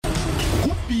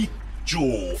Big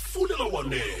Joe Fulela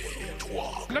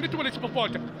Wanethwa. Nandithi le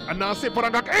sport anasi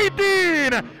porangak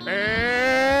 18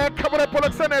 khabona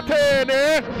poloxene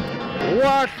 10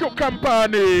 washo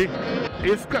company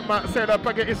isikama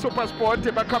selapha ke iSuper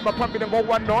Sport bakhamba phambili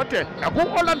ngo-1-0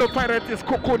 ku-Orlando Pirates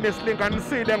isikhukhuni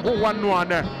esilinganisile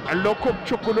ngo-1-1 lokho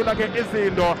kuchugulula ke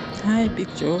izinto. Hi Big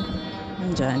Joe,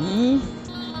 njani?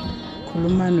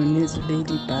 Khuluma noNezu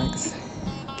Ladybugs.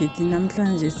 Ngithi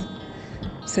namhlanje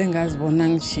sengazibona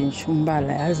ngitshintsha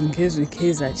umbala yazi ngezwe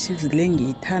Kaizer Chiefs le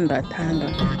ngiyithanda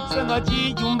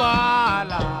sengatshintsha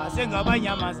umbala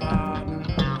sengabanyamazana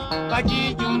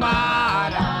batshintsha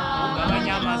umbala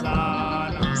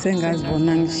ungabanyamazana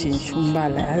sengazibona ngitshintsha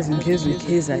umbala yazi ngezwe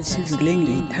Kaizer Chiefs le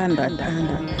ngiyithanda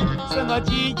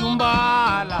sengatshintsha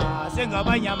umbala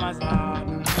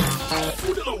sengabanyamazana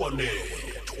Fulela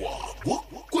Wanethwa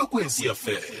kwekwezi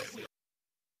FM.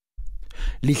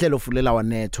 Lihlelo Fulela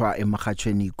Wanethwa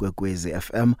emagatshweni kwekwezi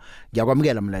FM.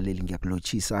 Ngiyakwamukela mlaleli,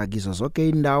 ngiyakulochisa kizo zonke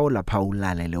indawo lapha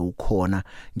ulalele ukhona.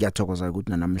 Ngiyathokoza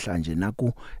ukuthi namhlanje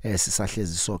naku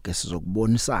sisahlezi sonke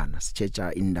sizokubonisana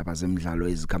sitsheja indaba zemidlalo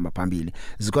ezikhamba phambili.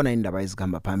 Zikhona indaba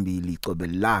ezikhamba phambili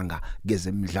icobelanga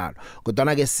ngezemidlalo.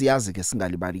 Kodwa ke siyazi ke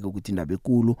singalibali ukuthi indaba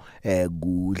enkulu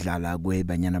kudlala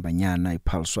kwebanyana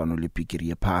iphaliswano leBhigiri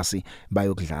yephasi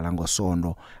bayokudlala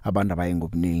ngosonto. Abantu abaye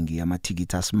ngobuningi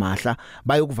amathikiti asimahla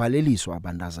bayokuvaleliswa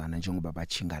abantazana njengoba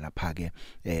bachinga lapha ke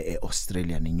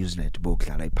eAustralia neNew Zealand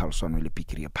bokudlala iphaliswano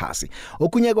leBhigiri yephasi.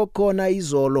 Okunye kokhona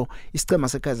izolo isicema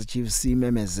seKaizer Chiefs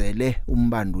simemezele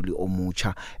umbanduli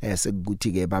omutsha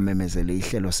sekuthi ke bamemezele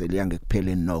ihlelo seliyange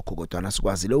kupheleni nokho, kodwa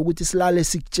nasikwazile ukuthi silale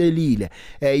sikutshelile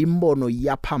imbono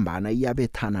iyaphambana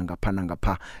iyabethana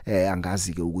ngapha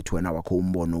angazi ke ukuthi wena wakho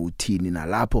umbono uthini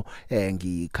nalapho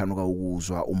ngikhanuka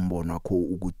ukuzwa umbono wakho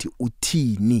ukuthi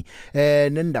uthini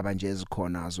nendaba nje ezikhona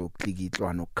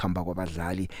zokuklikitlwa nokukhamba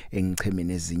kwabadlali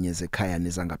engichemeni ezinye zekhaya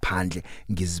nezangaphandle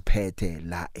ngiziphethe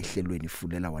la ehlelweni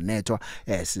Fulela Wanethwa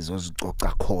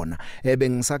sizozicoca khona.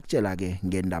 Bengisakutshela ke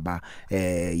ngendaba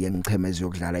yengichemezi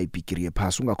yokudlala iBhigiri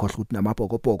yephasi. Ungakhohlwa ukuthi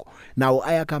namabhokobhoko nawo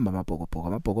ayakhamba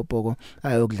amabhokobhoko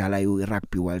ayokudlala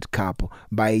iRugby World Cup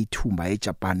bayithumba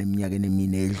eJapan eminyakeni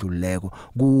emine edluleko.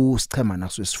 Kusichema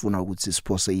naso sifuna ukuthi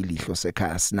siphose ilihlo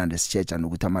sekhaya sinande sitsheja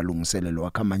nokuthi amalungiselelo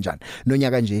akhamba kanjani.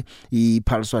 Nonyaka nje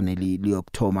iphaliswano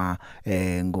liyokthoma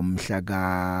ngomhla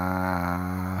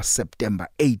ka September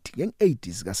 8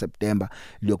 nge-8 zika September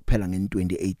liyokuphela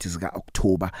nge-28 zika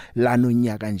October lano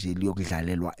nyaka nje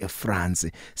liyokudlalelwa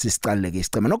eFrance. Sisicaleke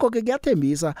isicema nokho ke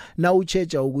kuyathembisa na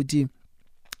uchecha ukuthi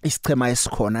isichema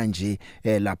esikhona nje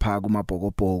lapha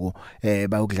kumabhokobhoko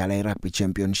bayokudlala iRugby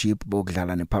Championship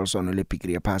bokudlala nephaliswano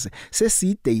leBhigiri yephasi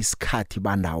seside isikhathi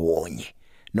bandawonye.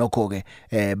 Nokho ke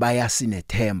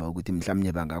bayasinethemba ukuthi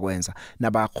mhlawumnye bangakwenza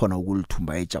nabakhona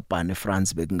ukulithumba eJapan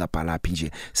eFrance bekungabhalaphi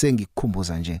nje.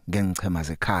 Sengikukhumbuza nje ngengichema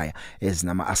zekhaya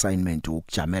ezinama assignment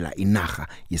ukujamela inaga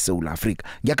yeSouth Africa.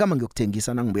 Ngiyakhamba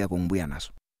ngiyokuthengisa nangibuya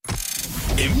naso.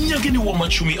 Eminyakeni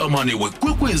wamachumi amane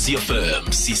wekwekwezi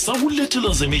FM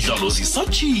sisawulethela zemidlalo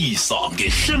zisatshisa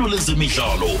ngehlelo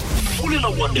lezemidlalo Fulela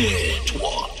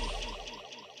Wanethwa.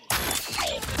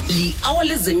 Li-hour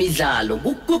lezemidlalo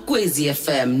kukwekwezi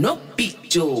FM no Big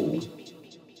Joe.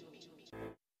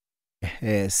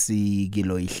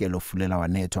 Sikilo ihlelo Fulela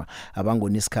Wanethwa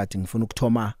abangoni isikhathi ngifuna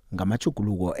ukuthoma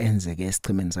ngamachuguluko enzeke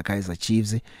esichimeni seKaizer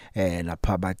Chiefs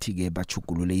lapha bathi ke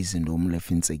bachugulule izinto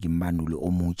umlefinseki imbanduli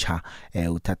omutsha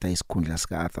uthatha isikhundla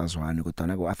sika Arthur Zwane, kodwa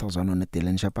na Arthur Zwane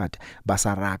noDylan Shepherd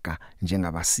basaraga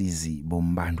njengabasizi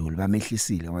bombanduli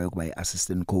bamehlisile wayokuba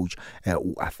iassistant coach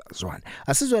uArthur Zwane.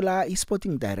 Asizwe la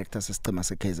isporting director sesichema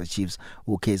seKaizer Chiefs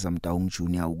uKaizer Mtaung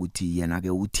Junior ukuthi yena ke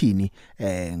uthini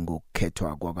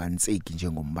ngokukhethwa kwakantseki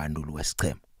njengombanduli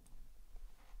wesichema.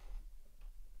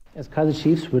 As Kaizer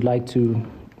Chiefs, we'd like to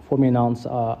formally announce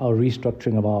our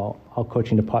restructuring of our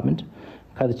coaching department.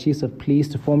 Kaizer Chiefs are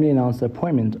pleased to formally announce the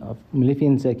appointment of Mlifi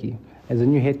Nzeki as the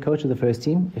new head coach of the first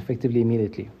team, effectively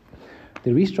immediately.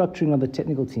 The restructuring of the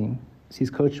technical team sees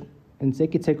Coach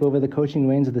Nzeki take over the coaching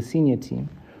reins of the senior team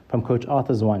from Coach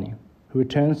Arthur Zwane, who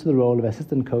returns to the role of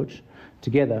assistant coach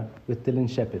together with Dylan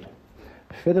Shepherd.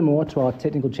 Furthermore, to our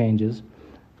technical changes,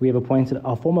 we have appointed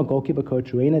our former goalkeeper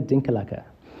coach, Raina Dinkalaka,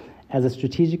 as a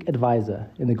strategic advisor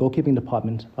in the goalkeeping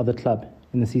department of the club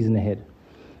in the season ahead.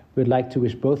 We'd like to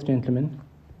wish both gentlemen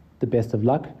the best of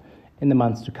luck in the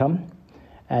months to come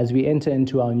as we enter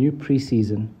into our new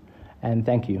pre-season, and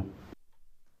thank you.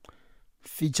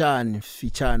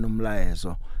 Fichani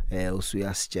umlayezo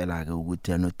usuyasitshela ke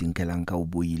ukuthi anodinkela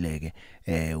ngawubuyileke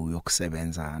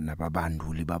uyokusebenza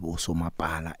nababanduli babo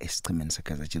somabhala esichimeni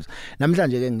seKaizer Chiefs.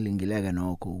 Namhlanje ke ngilingileke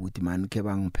nokho ukuthi man ke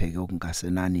bangipheke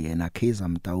okungasenani yena Kaizer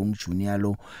Mtaung Junior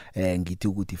lo ngithi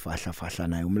ukuthi fahla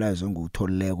naye umlayezo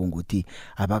ngutholileko ukuthi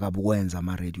abakabukwenza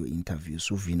ama radio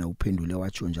interviews uvina uphendule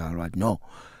watsho njalo wathi no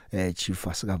chief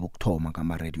asikabe ukuthoma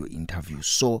kama radio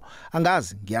interviews. So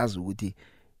angazi ngiyazi ukuthi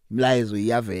imlayezo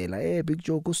iyavela Big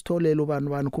Joe kusitholele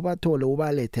ubani kubathole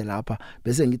ubalethe lapha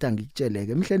bese ngithi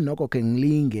angikutsheleke emhleni nokho ke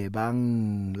ngilinge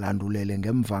bangilandulele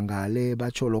ngemvangale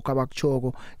batsho lokho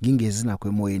abakuchoko ngingezi nakho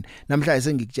emoyeni. Namhlanje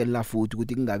sengikutshela futhi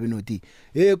ukuthi kungabi nothi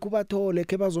kubathole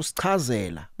ke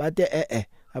bazosichazela bathi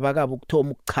abakabe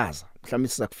ukuthoma ukuchaza mhlawumbe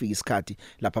sizakufika isikhathi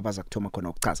lapha baza kuthoma khona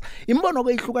ukuchaza. Imbono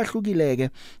ke ihlukahlukileke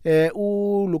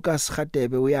uLucas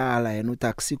Radebe uyala yena uthi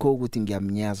akusikho ukuthi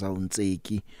ngiyamnyaza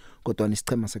uNtseki kodwa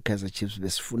isichema seKaizer Chiefs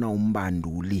besifuna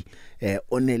umbanduli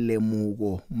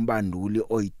onelemuko umbanduli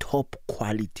oyi top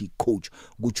quality coach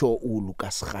kutsho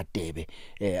uLucas Radebe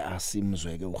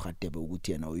asimzweke uRadebe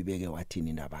ukuthi yena uyibeke wathini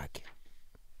indaba yakhe.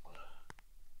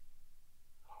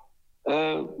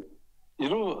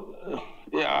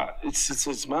 Yeah,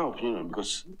 it's my opinion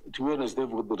because to be honest, they've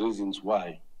got the reasons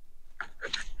why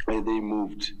they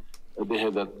moved. They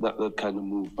had that kind of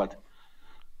move, but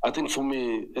I think for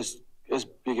me, as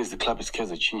big as the club is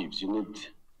Kaizer Chiefs, you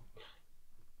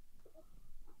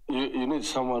need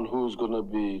someone who's gonna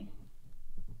be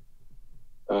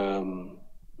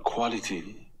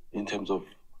quality in terms of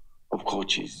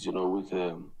coaches, with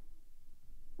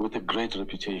a great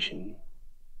reputation.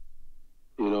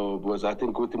 Because I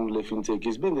think with him Lefintek,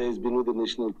 he's been there, he's been with the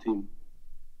national team.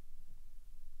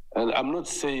 And I'm not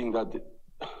saying that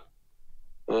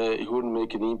he wouldn't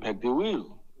make an impact. He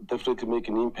will definitely make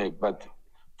an impact. But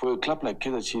for a club like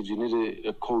Kaizer Chiefs, you need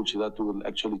a coach that will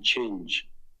actually change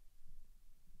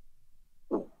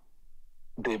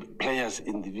the players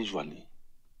individually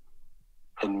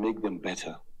and make them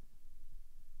better.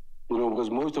 Because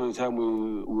most of the time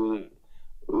we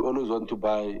always want to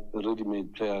buy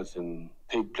ready-made players and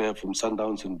take player from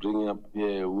Sundowns and bring up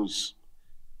who's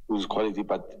quality,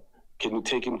 but can you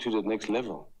take him to the next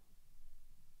level?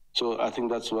 So I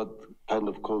think that's what kind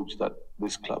of coach that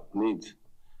this club needs.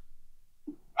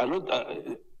 I know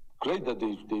great that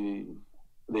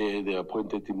they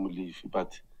appointed him Mulifi,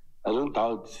 but I don't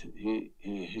doubt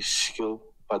his skill.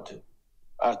 But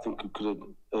I think the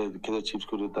Kaizer Chiefs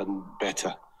could have done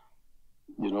better.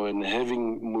 And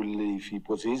having Mulifi,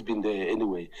 because he's been there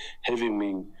anyway, have him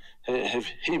in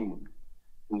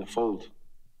the fold.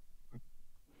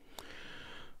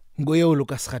 Nguye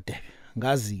uLucas Radebe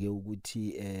ngazi ke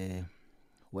ukuthi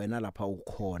wena lapha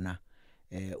ukhona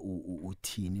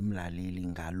uthini imlaleli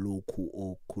ngalokhu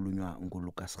okukhulunywa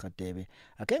nguLucas Radebe.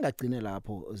 Ake ngagcine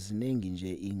lapho zinengi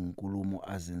nje inkulumo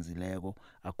azenzileko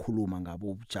akhuluma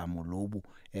ngabo ubujamo lobu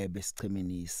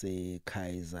besichemeni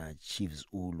seKaizer Chiefs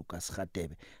uLucas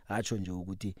Radebe atsho nje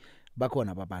ukuthi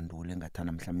bakhona babandule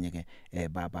ngathana mhlawumnye ke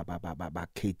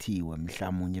bakhethiwe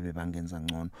mhlawumnye bebangenza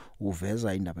ngcono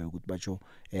uveza indaba yokuthi batsho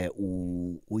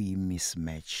uyi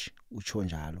mismatch utsho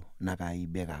njalo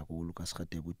nakayibeka ku Lucas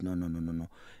Radebe ukuthi no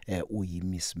uyi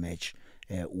mismatch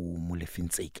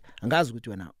uMulefintseki. Angazi ukuthi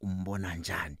wena umbona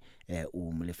njani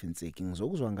uMulefintseki.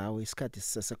 Ngizokuzwa ngawe isikhathi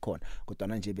sisesekhona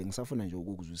kodwa nje bengisafuna nje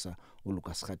ukukuzwisa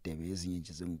uLucas Radebe ezinye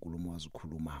nje zenkulumo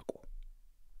wazikhulumako.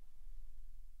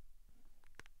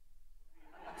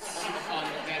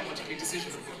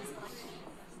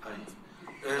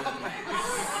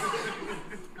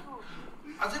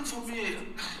 I think for me,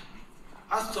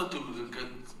 I thought we would get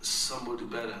somebody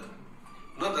better.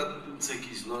 Not that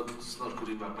Nseki is not good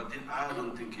enough, but I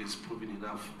don't think he's proven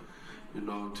enough,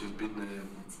 to have been a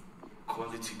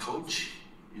quality coach,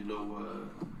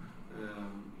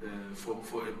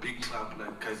 for a big club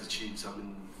like Kaizer Chiefs. I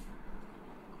mean,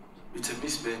 it's a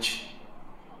mismatch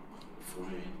for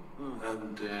me.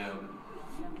 And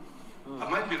I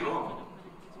might be wrong.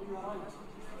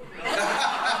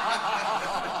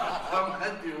 I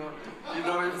might be wrong. It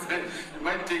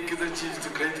might take the Chiefs to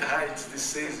great heights this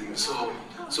season. So,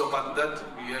 but that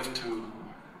we have to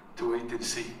wait and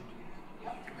see.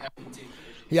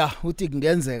 Ya uthi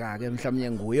kungenzeka ke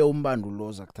mhlawumnye nguye umbandulo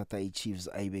oza kuthatha iChiefs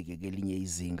ayibeke kelinye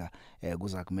izinga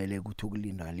kuza kumele ukuthi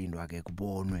ukulindwa ke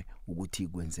kubonwe ukuthi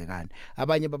kwenzekani.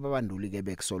 Abanye babanduli ke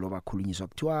bekusolo bakhulunyiswa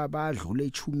kuthiwa badlule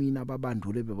 10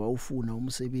 ababandule bebawufuna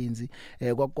umsebenzi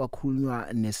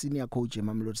kwakhulunywa nesenior coach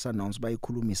eMamelodi Sundowns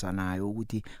bayikhulumisa nayo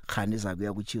ukuthi khani za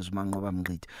kuya kuChiefs Manqoba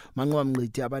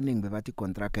Mngqithi abaningi bebathi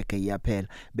contract yakhe iyaphela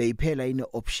beyiphela ine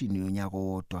option yonyaka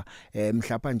wodwa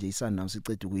mhlapa nje iSundowns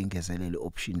icede ukuyingezelela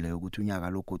option option leyo ukuthi unyaka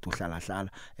logodu uhlala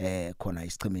khona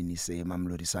isichemeni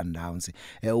seMamelodi Sundowns.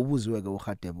 Ubuziwe ke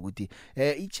uHadebe ukuthi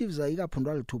iChiefs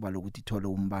ayikaphundwa lithuba lokuthi ithole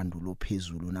umbandulo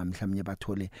phezulu namhlanje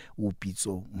bathole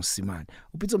uPitso Msimane.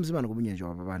 uPitso Msimane kubunye nje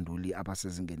wababanduli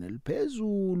abasezingene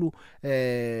eliphezulu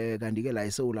kanti ke la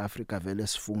eSouth Africa vele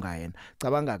sifunga yena.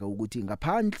 Cabanga ke ukuthi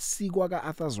ngaphansi kwa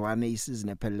Arthur Zwane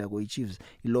isizini epheleleko iChiefs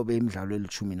ilobe imidlalo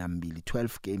eli12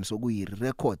 12 games okuyi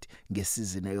record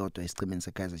ngesizini eyodwa esichemeni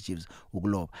seKaizer Chiefs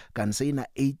ukuloba. Kanti seyina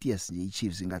 8 years nje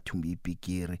iChiefs ingathumba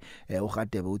ibigiri.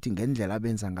 uHadebe uthi ngendlela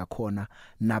abenza ngakhona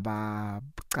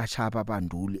nabaqatsha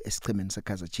ababanduli esichemeni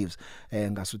seKaizer Chiefs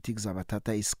ngasuthi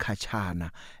kuzabathatha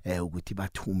isikhatshana ukuthi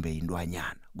bathumbe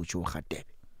indwanyana kutsho uHadebe.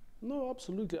 No,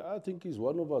 absolutely. I think he's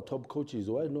one of our top coaches.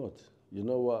 Why not? You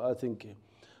know,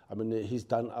 I mean, he's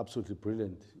done absolutely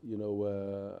brilliant, you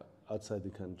know, outside the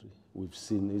country. We've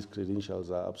seen his credentials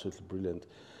are absolutely brilliant.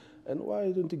 And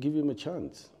why don't you give him a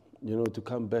chance, you know, to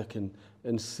come back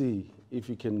and see if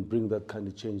he can bring that kind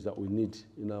of change that we need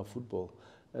in our football.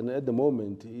 And at the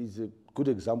moment, he's a good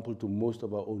example to most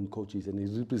of our own coaches, and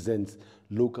he represents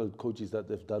local coaches that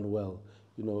have done well,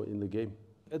 you know, in the game.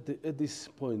 At this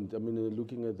point, I mean,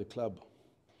 looking at the club,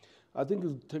 I think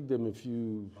it'll take them a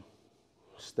few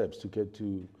steps to get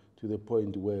to the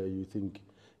point where you think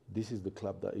this is the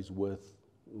club that is worth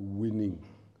winning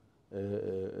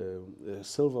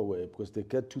silverware, because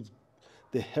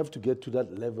they have to get to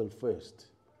that level first,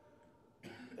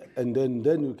 and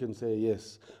then you can say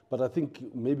yes. But I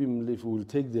think maybe Mlefi will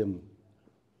take them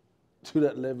to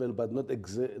that level, but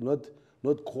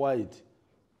not quite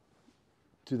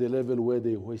to the level where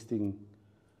they're hoisting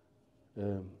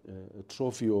a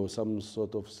trophy or some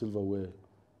sort of silverware,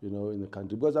 you know, in the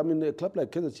country. Because I mean, a club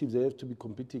like Kaizer Chiefs, they have to be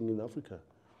competing in Africa.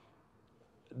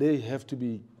 They have to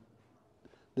be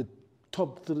the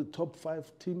top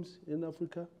 5 teams in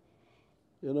Africa,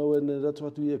 you know, and that's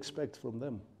what we expect from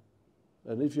them.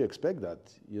 And if you expect that,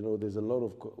 you know, there's a lot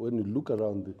of, when you look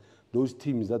around those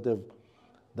teams that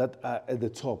are at the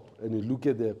top, and you look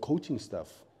at their coaching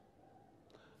staff,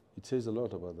 it says a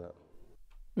lot about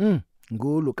that.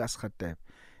 NguLucas Hadebe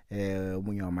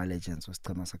umunye wama legends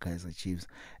wesichema seKaizer Chiefs.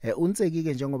 Unseki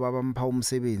ke njengoba bampha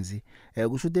umsebenzi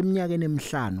kusho ukuthi eminyakeni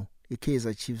emihlanu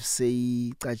iKaizer Chiefs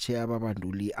seyicatshe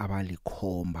ababanduli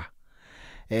abalikhomba.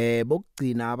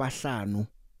 Bokugcina abahlanu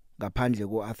ngaphandle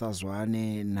koArthur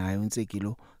Zwane naye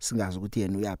uNtsekilo singazi ukuthi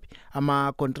yena uyapi.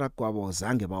 Ama contract kwabo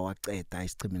zange bawaceda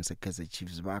isichimeni seKaizer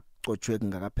Chiefs baqotshwe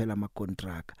ngakaphela ama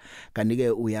contract. Kanti ke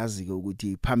uyazi ke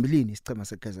ukuthi phambilini isichema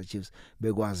seKaizer Chiefs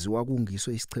bekwaziwa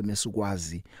kungiso isicheme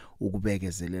sikwazi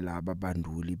ukubekezelela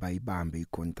ababanduli bayibambe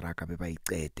icontract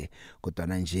bebayicede, kodwa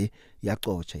nje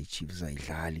yacotsha iChiefs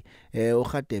ayidlali.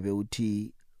 uHadebe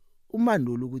uthi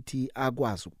umandulo ukuthi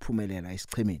akwazi ukuphumelela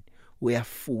isichemeni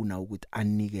uyafuna ukuthi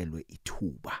anikelwe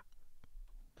ithuba.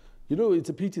 You know, it's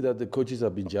a pity that the coaches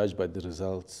have been judged by the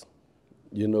results,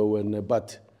 you know,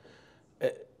 but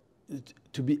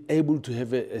to be able to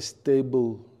have a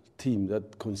stable team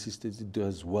that consistently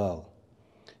does well,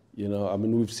 you know, I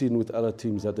mean, we've seen with other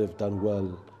teams that have done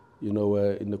well, you know,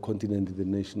 in the continent, in the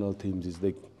national teams, is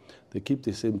they keep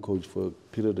the same coach for a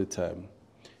period of time.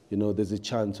 You know, there's a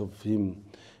chance of him,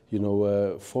 you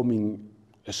know, forming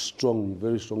a strong,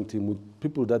 very strong team with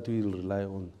people that he'll rely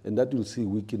on and that you'll see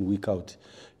week in, week out,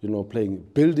 you know,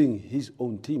 building his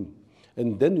own team.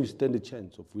 And then you stand a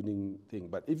chance of winning thing.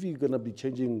 But if you're going to be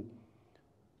changing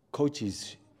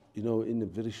coaches, you know, in a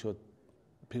very short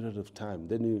period of time,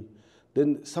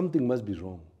 then something must be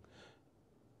wrong.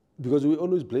 Because we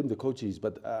always blame the coaches,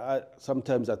 but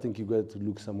sometimes I think you got to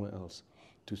look somewhere else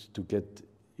to get,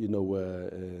 you know,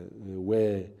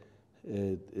 where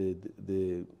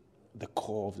the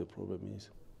core of the problem is.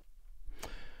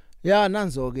 Ya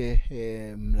nanzo ke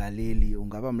mlaleli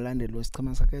ungaba mlandeli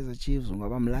wesichema seKaizer Chiefs,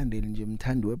 ungaba mlandeli nje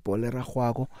umthandi webhola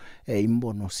eragwako,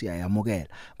 imbono siyayamukela.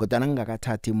 Kodwa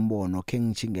nangakathathi imbono ke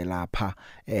ngichinge lapha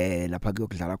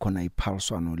kuyokudlala khona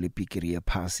iphaliswano lebigiri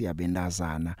yephasi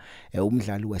yabendazana.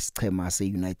 Umdlali wesichema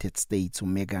seUnited States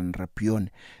uMegan Rapinoe,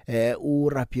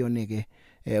 uRapinoe ke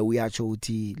uyatsho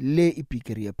uthi le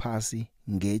ibigiri yephasi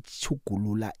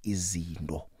ngechugulula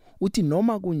izinto. Uthi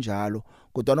noma kunjalo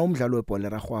kodwa umdlalo webhola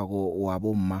eragwako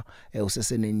wabomma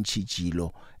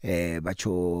usesenentshijilo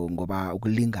batsho ngoba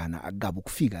ukulingana akukabe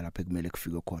ukufika lapha kumele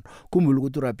kufike khona. Kumbula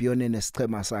ukuthi uRapinoe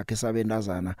nesichema sakhe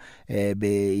sabendazana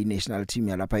be-national team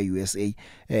yalapha eUSA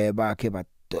bakhe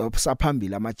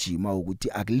saphambili amajima ukuthi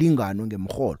akulingana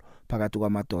ngemholo phakathi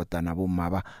kwamadoda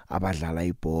nabomama abadlala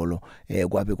ibhola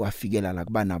kwabe kwafikela la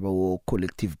kuba nabo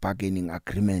collective bargaining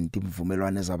agreement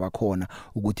imvumelwano ezabakhona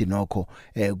ukuthi nokho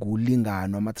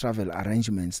kulingana ama travel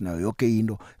arrangements nayo yonke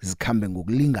into zikhambe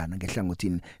ngokulingana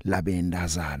ngehlangothini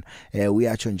labendazana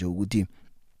uyatsho nje ukuthi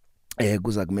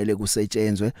kuza kumele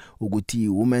kusetshenzwe ukuthi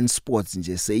women sports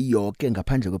nje seyiyonke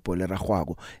ngaphandle kwebhola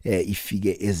eragwako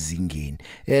ifike ezingeni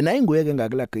na inguyeke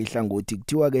ngakulaga ihlangothi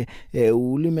kuthiwa ke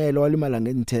ulimelo walimala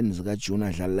nge10 zika June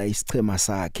adlala isichema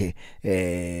sakhe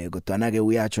kodwa ke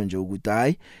uyatsho nje ukuthi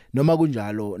hayi noma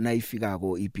kunjalo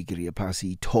nayifikako ibigiri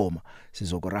yephasi ithoma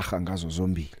sizokuraga ngazo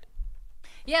zombili.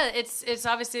 Yeah, it's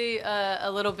obviously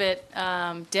a little bit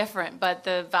different, but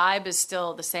the vibe is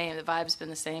still the same. The vibe's been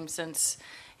the same since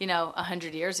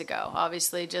 100 years ago.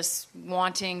 Obviously, just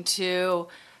wanting to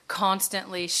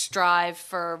constantly strive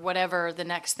for whatever the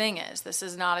next thing is. This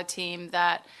is not a team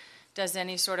that does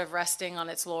any sort of resting on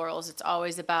its laurels. It's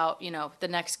always about, the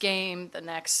next game, the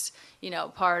next,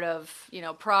 part of,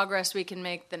 progress we can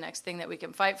make, the next thing that we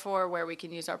can fight for, where we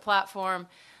can use our platform,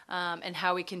 and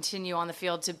how we continue on the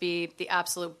field to be the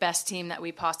absolute best team that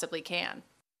we possibly can.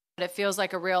 But it feels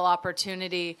like a real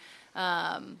opportunity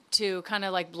to kind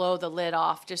of like blow the lid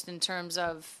off just in terms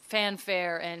of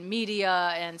fanfare and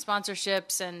media and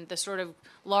sponsorships and the sort of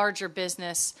larger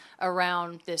business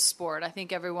around this sport. I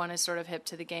think everyone is sort of hip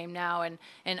to the game now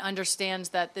and understands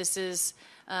that this is,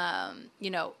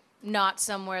 not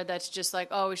somewhere that's just like,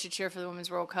 oh, we should cheer for the Women's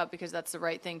World Cup because that's the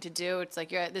right thing to do. It's like,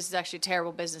 this is actually a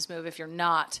terrible business move if you're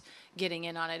not getting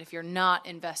in on it, if you're not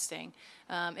investing,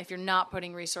 if you're not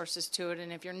putting resources to it,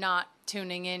 and if you're not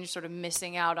tuning in, you're sort of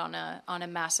missing out on a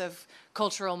massive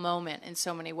cultural moment in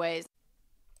so many ways.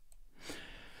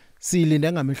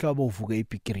 Silinde ngamihlobo uvuke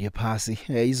ibigiri yephasi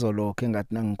izolo ke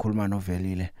ngathi nangikhuluma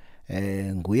novelile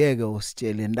nguyeke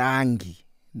usitshele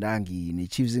ndangi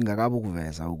neChiefs ingakabe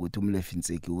ukuveza ukuthi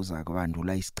umlefinseki uza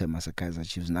kwandula isichema seKaizer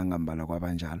Chiefs nangambala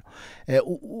kwabanjalo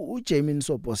uJamin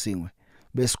Soposingwe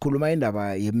besikhuluma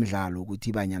indaba yemidlalo ukuthi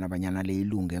ibanyana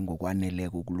leyilunge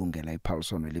ngokwaneleka ukulungela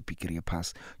iPaulson lebigiri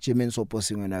yephasi. Jamin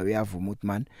Soposingwe nawe uyavuma ukuthi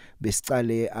man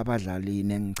besicale abadlali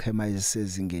nengichema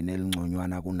ezisezingeni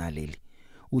elingconywana kunaleli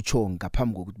utsho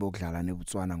ngaphambi kokuthi bokudlala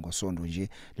neBotswana ngosonto nje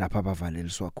lapha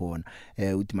abavaleliswa khona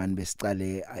uthi man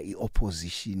besicale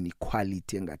iopposition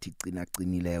equality engathi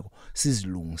iqinileko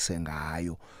sizilungise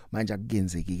ngayo manje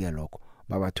akuyenzeki ke lokho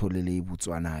babatholele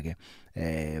iBotswana ke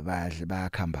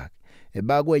bayakhamba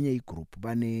bakwenye igroup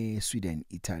bane Sweden,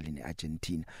 Italy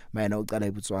neArgentina mayena uqala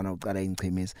iBotswana uqala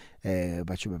ingchemezi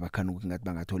batsho bakhana ukuthi ngathi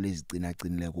bangathola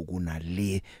iziqinileko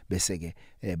kunale bese ke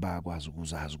bayakwazi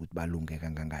ukuzazi ukuthi balunge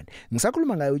kangangani.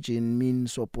 Ngisakhuluma ngayo uJamin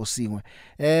Soposingwe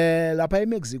lapha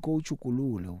eMexico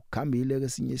uchugulule ukhambile ke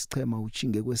sinye isichema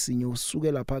uchinge kwesinye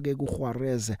usuke lapha ke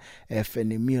kuJuarez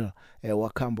Fenemil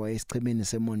wakhamba esichemeni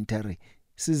seMonterrey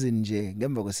season nje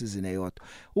ngemva kwesizini eyodwa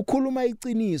ukhuluma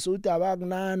iqiniso uthi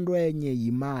abakunanto enye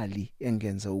imali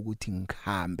engenza ukuthi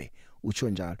ngikhambe utsho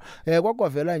njalo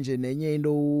kwakwavela nje nenye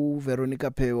into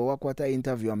uVeronica Phewa wakwatha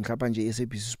interview amhlapha nje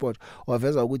SABC Sport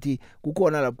waveza ukuthi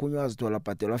kukhona lapho kunyazithola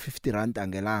bhadelwa R50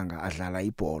 ngelanga adlala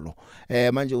ibhola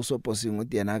manje uSoposingwe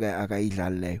uthi yena ke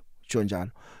akayidlali leyo utsho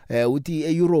njalo uthi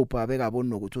eEurope abekaboni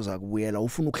nokuthi uza kubuyela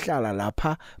ufuna ukuhlala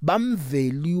lapha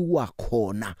bamveliwa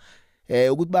khona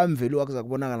ukuthi bamveliwa kuza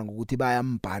kubonakala ngokuthi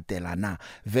bayambhadela na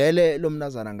vele lo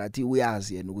mnazana ngathi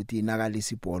uyazi yena ukuthi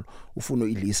inakalisa ibhola ufuna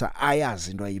ilisa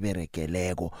ayazi into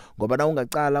ayiberegeleko ngoba na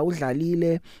ungaqala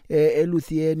udlalile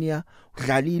eLithuania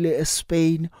udlalile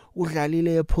eSpain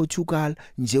udlalile ePortugal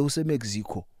nje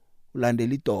useMexico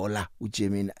ulandela idola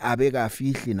uJamin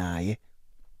abekafihli naye.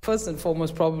 First and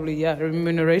foremost, probably,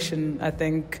 remuneration. I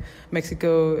think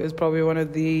Mexico is probably one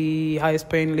of the highest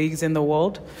paying leagues in the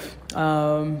world.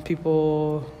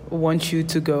 People want you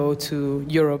to go to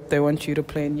Europe. They want you to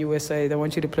play in USA. They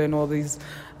want you to play in all these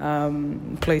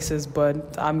places.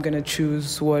 But I'm going to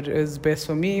choose what is best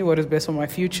for me, what is best for my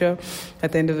future.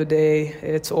 At the end of the day,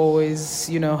 it's always,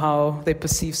 how they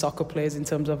perceive soccer players in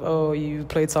terms of, oh, you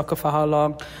played soccer for how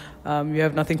long? You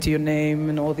have nothing to your name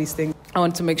and all these things. I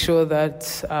want to make sure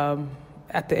that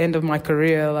at the end of my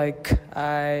career,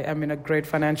 I am in a great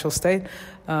financial state.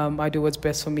 I do what's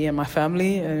best for me and my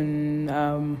family, and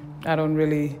I don't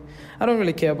really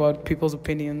care about people's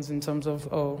opinions in terms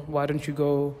of, oh, why don't you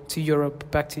go to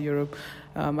Europe, back to Europe?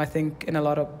 I think in a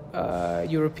lot of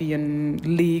European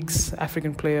leagues,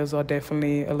 African players are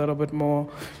definitely a little bit more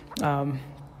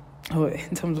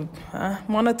in terms of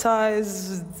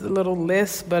monetize a little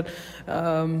less, but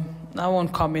I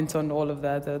won't comment on all of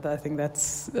that. I think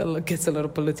gets a little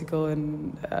political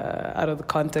and out of the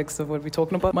context of what we're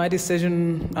talking about. My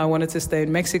decision, I wanted to stay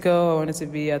in Mexico. I wanted to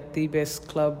be at the best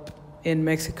club in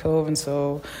Mexico, and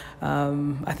so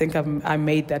I think I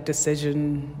made that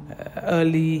decision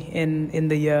early in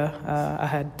the year. I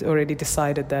had already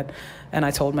decided that, and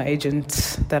I told my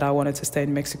agent that I wanted to stay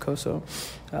in Mexico. So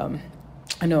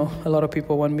I know a lot of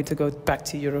people want me to go back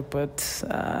to Europe, but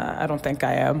I don't think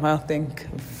I am. I think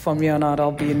from here on out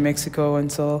I'll be in Mexico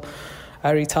until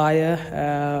I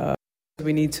retire.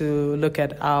 We need to look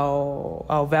at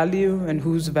our value and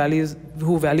who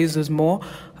values us more,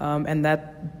 and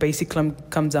that basically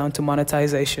comes down to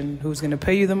monetization. Who's going to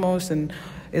pay you the most, and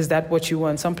is that what you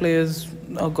want? Some players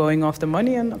are going after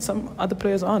money, and some other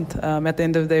players aren't. At the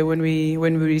end of the day, when we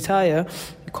retire,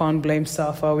 we can't blame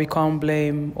SAFA. We can't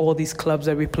blame all these clubs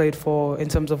that we played for in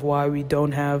terms of why we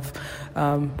don't have,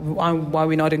 why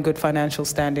we're not in good financial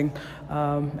standing.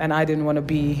 And I didn't want to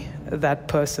be that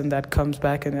person that comes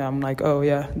back and I'm like, oh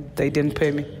yeah, they didn't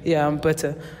pay me. Yeah, I'm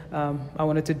better. I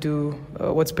wanted to do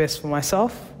what's best for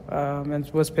myself and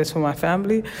what's best for my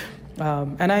family.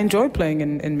 And I enjoy playing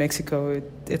in Mexico.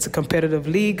 It's a competitive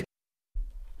league.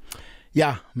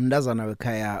 Yeah, mndazana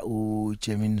wekhaya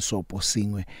uJemin Sopo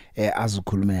Singwe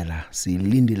azukhulumela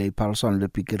silindile iphaliswano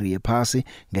leBigiri yephasi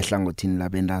ngehlangothini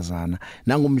labendazana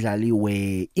nangumdlali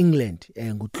weEngland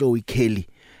nguChloe Kelly.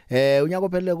 Unyaka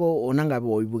opheleko onangabe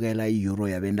oyibukela iEuro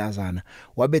yabendazana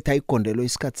wabetha igondelo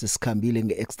isikhathi sesikhambile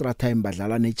ngeextra time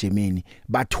badlala neGermany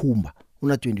bathumba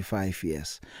una 25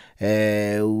 years.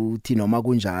 Uthi noma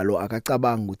kunjalo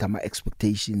akacabanga ukuthi ama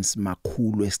expectations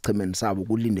makhulu esichemeni sabo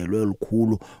kulindelwe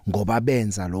olukhulu ngoba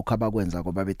benza lokho abakwenza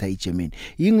ngoba betha iGermany.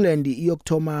 England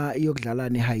iyokthoma iyokudlala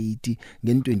neHaiti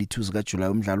nge22 zika July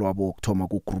umdlalo wabo wokthoma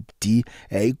ku group D,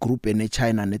 igroup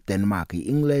eneChina neDenmark.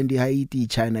 England, iHaiti,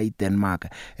 iChina, iDenmark.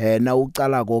 Na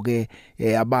ucala konke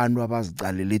abantu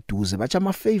abazicalele eduze bacha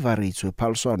ama favorites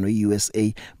wephaliswano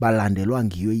iUSA balandelwa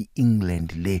ngiyo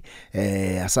iEngland le.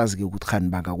 Asazi ke ukuthi khani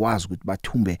bangakwazi ukuthi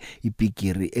bathumbe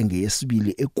iBigiri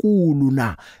engeyesibili ekulu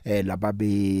na laba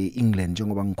beEngland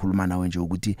njengoba ngikhuluma nawe nje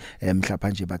ukuthi mhlapha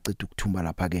nje baceda ukuthumba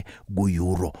lapha ke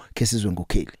ku-Euro ke sizwe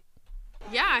ngoKheli.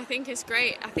 Yeah, I think it's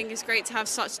great. I think it's great to have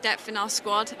such depth in our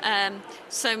squad,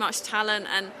 so much talent,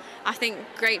 and I think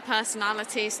great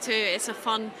personalities too. It's a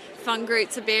fun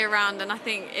group to be around, and I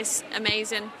think it's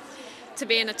amazing to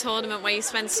be in a tournament where you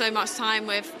spend so much time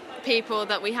with people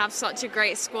that we have such a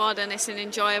great squad, and it's an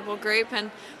enjoyable group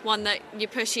and one that you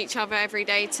push each other every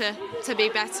day to be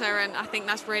better, and I think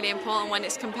that's really important when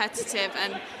it's competitive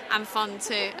and fun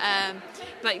too.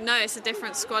 But no, it's a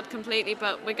different squad completely,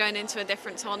 but we're going into a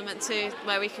different tournament too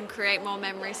where we can create more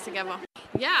memories together.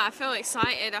 Yeah, I feel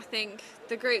excited. I think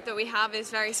the group that we have is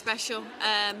very special,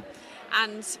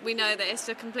 and we know that it's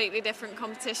a completely different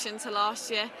competition to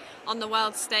last year on the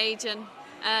world stage, and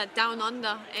down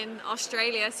under in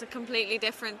Australia. It's a completely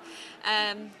different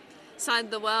side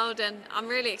of the world, and I'm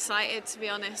really excited, to be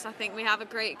honest. I think we have a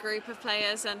great group of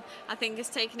players, and I think it's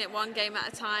taking it one game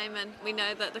at a time, and we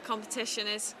know that the competition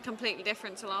is completely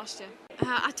different to last year.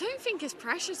 I don't think it's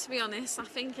pressure, to be honest. I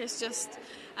think it's just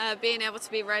being able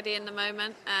to be ready in the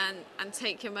moment and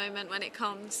take your moment when it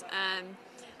comes.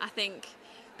 I think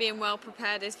being well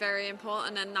prepared is very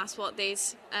important, and that's what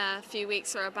these few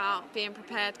weeks are about, being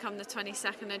prepared come the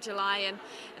 22nd of July, and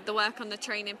the work on the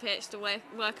training pitch, the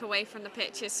work away from the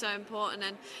pitch is so important,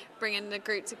 and bringing the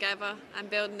group together and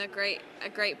building a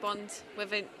great bond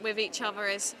with each other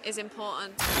is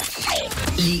important.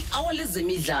 Li-hour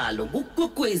lezemidlalo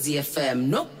kuKwekwezi FM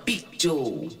no Big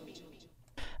Joe.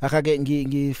 Akake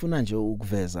ngifuna nje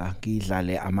ukuveza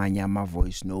ngidlale amanye ama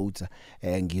voice notes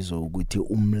ngizo ukuthi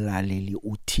umlaleli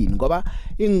uthini ngoba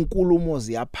inkulumo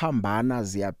ziyaphambana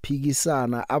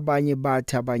ziyaphikisana, abanye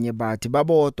bathi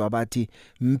babodwa bathi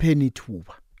mpheni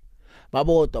thuba,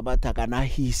 babodwa bathi akana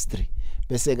history,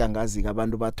 bese kangazi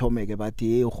abantu bathomeke bathi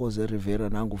hey Jose Rivera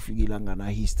nangu ufikile ngana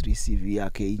history CV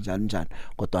yakhe injani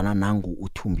kodwa nangu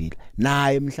uthumbile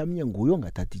naye mhlawumnye nguyo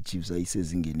ngathathi Chiefs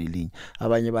ayisezingeni elinye.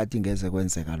 Abanye bathi ngeze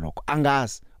kwenzeka lokho,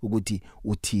 angazi ukuthi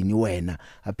uthini wena,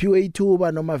 aphiwe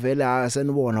ithuba noma vele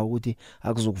asenibona ukuthi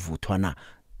akuzokuvuthwa na.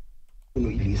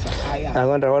 I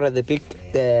wonder the big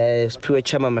Sphiwe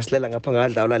Chama Maslela ngapha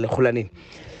ngadlawula leKhulanini.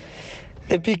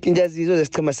 Epic injazizo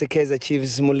zesichema seKaizer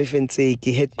Chiefs Molefe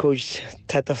Ntseki, head coach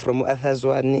Tata from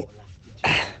Athazwani.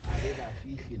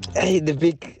 The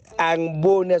big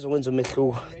angiboni azokwenza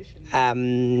umehluko.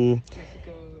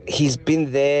 He's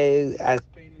been there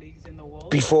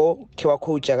before kiwa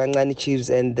coach akancane Chiefs,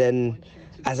 and then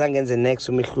azangenze next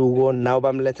umehluko, now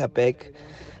bamletha back.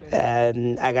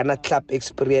 Akana club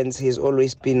experience, he's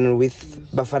always been with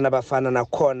Bafana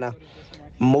nakhona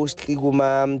mostly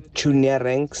kuma junior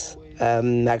ranks.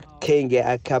 Akenge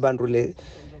akabandrule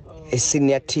a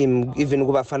senior team, even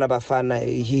Bafana Bafana.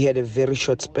 He had a very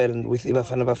short spell with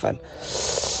Bafana Bafana.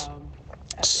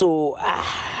 So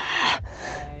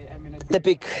the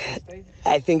pick,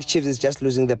 I think Chiefs is just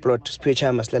losing the plot.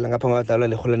 Spiritual maslela ngapha ngadlala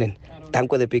leholoneni.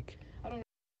 Danko the pick.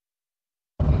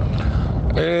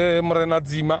 Morena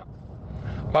Dzima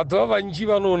batho ba bantši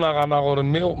ba no nagana gore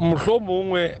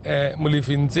mohlomongwe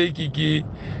Molefintse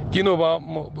ke no ba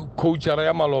coachara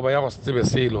ya maloba ya go se tsebe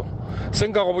selo se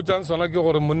nka go botsang sona ke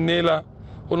gore monnela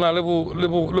o na le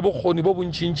bokgoni bo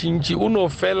bontšintšintši o no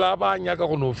fela ba nyaka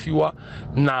go no fiwa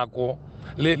nako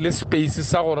le space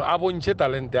sa gore a bontšhe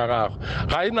talente ya gagwe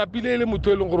ga e napile le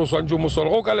motho e leng gore o swantse mo solo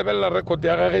go ka lebelela record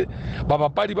ya gage ba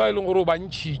bapadi ba e leng gore o ba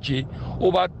ntšhitše o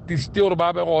ba tiste gore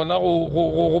ba be gona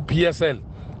go PSL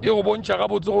e go bontšha ga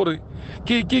botse gore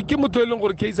ke motho e leng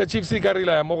gore Kaizer Chiefs e ka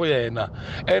rela ya mo go yena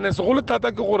ene segolo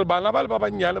thata ke gore bana ba le ba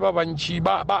bannyane ba bantšhi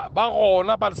ba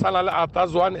gona ba sala le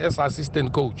Atazwan as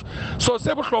assistant coach so se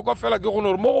bohlokwa fela ke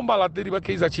gore mo go balatedi ba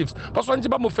Kaizer Chiefs ba swantse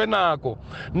ba mo fe nako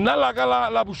nna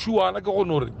la boshuana ke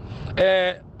gore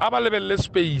a ba lebelle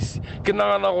space ke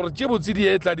nagana gore tše botse di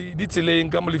etla di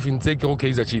tseleng ka Molefintse ke go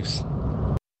Kaizer Chiefs.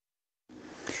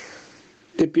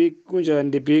 The pick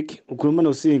kunjani the pick ukhuluma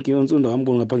noSinki onsundo wami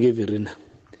ngapha ngeverina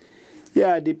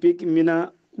yeah the pick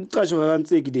mina uqasho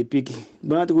kaNtseki the pick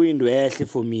bathi kuyinto ehle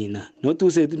for mina not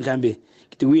to say mhlambe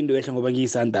ngithi kuyinto ehle ngoba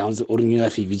ngiyi-Sundowns or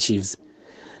ngingafiki Chiefs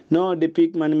no the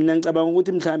pick man mina ngicabanga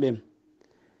ukuthi mhlambe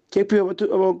ke phiwe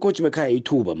abacoach bekhaya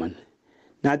ithuba man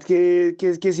nathi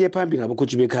ke siye phambili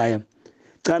ngabacoach bekhaya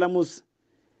cala musi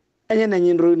enye nenye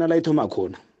into nala ithoma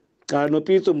khona cala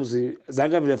noPitso musi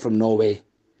zakavela from Norway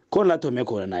khona la thome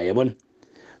khona naye yabona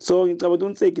so ngicabanga ukuthi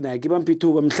uNtseki naye kibampa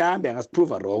ithuba mhlambe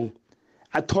angasiprove wrong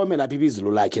athome lapha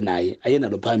ibizelo lakhe naye ayena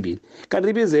lo phambili kanti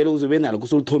ibizelo uzobe nalo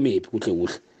kusolithomephi kuhle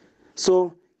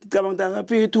so ngicabanga ukuthi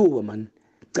angaphi ithuba man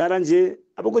cala nje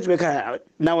abacoach bekhaya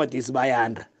nowadays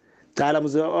bayanda cala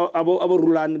muze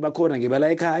aborulani bakhona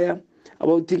ngebala ekhaya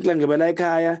abothinkla ngebala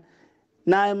ekhaya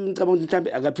naye ngicabanga ukuthi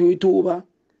mhlambe akaphiwe ithuba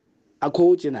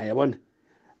acoach naye yabona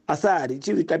asali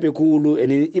Chiefs iqaphe khulu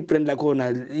and ibrand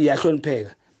lakhona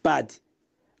iyahlonipheka but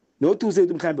not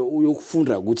usethi mhlambe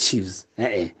uyokufunda ku Chiefs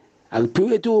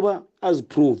akuphiwe ithuba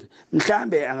aziprove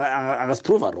mhlambe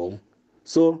angasiprove wrong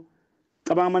so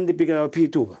cabanga manje bigela uphi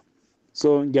ithuba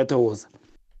so ngiyathokoza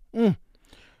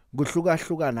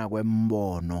kuhlukahlukana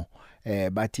kwembono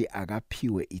bathi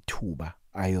akaphiwe ithuba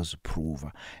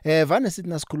ayoziprova vane sithi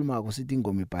nasikhulumako sithi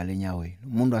ingoma ibhale enyaweni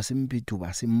umuntu asimphi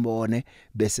ithuba simbone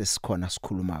bese sikhona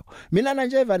sikhulumako mina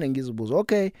nje vane ngizibuza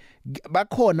okay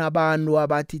bakhona abantu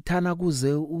abathi thana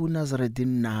kuze uNazareth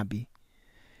Nabi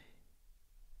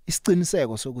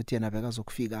isiqiniseko sokuthi yena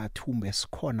bekazokufika athumbe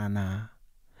sikhona na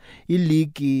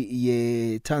ileague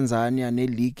ye Tanzania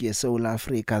neleague ye South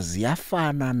Africa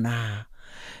ziyafana na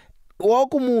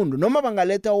wonke umuntu noma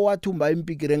bangaletha owathumba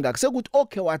impikire ngakusekuthi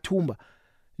okay wathumba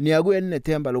niyakuye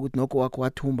nethemba lokuthi nokho wakho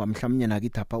wathumba mhlawumnye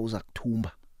nakithapha uza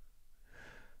kuthumba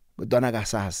kodwa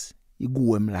kasazi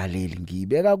ikuwe emlaleli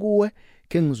ngiyibeka kuwe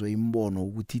ke ngizwe imbono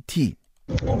ukuthi thini.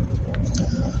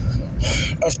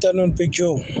 Afternoon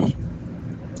picture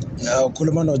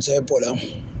ukhuluma noTsepo la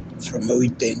from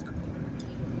Witbank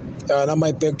na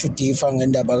my back to differ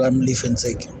ngendaba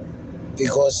kaMlifenseki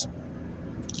because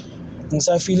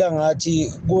ngisafila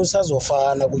ngathi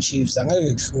kusazofana ku Chiefs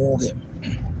angeke kuhluke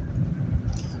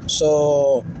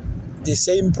so the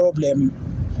same problem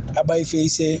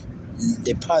abayiface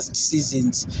the past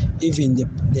seasons even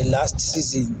the last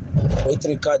season with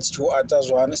regards to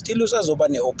Atazwan still usazoba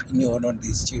ne-opinion on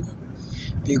this team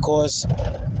because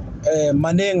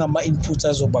manenga ama-inputs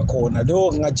azoba khona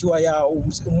lo ngathiwa ya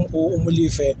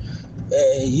Umulife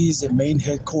he is the main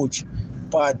head coach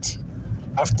but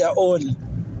after all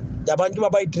abantu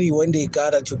babayi-3 when they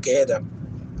gather together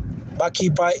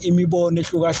bakhipha imibono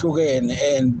ehlukahlukene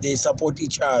and they support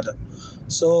each other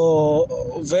so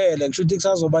vele kushuthi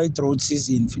kusazoba i-drought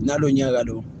season nalo nyaka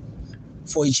lo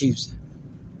for i-Chiefs.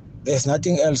 There's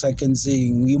nothing else I can say.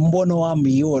 Ngimbono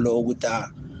wami yiwo lo ukuthi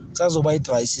kusazoba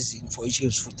i-dry season for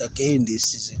i-Chiefs futhi again this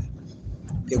season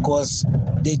because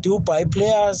they do buy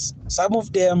players, some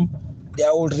of them they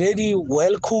are already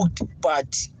well cooked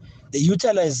but the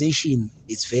utilization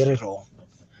is very wrong.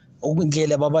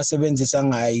 Okundlela babasebenzisa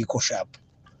ngayo i-coach-up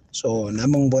so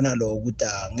nami ngibona lo ukuthi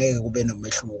ngeke kube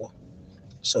nomehluko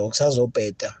so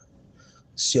kusazobheda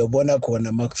siyobona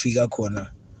khona makufika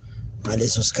khona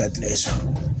ngaleso sikhathi leso.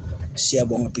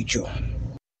 Siyabonga picture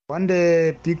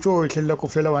Wande picture ihlela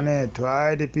kuFulela Wanethwa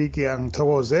hayi the pick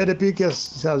angithokoze the pick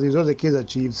siyazizo ze Kaizer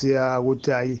Chiefs ya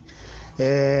ukuthi hayi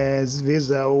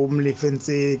siveza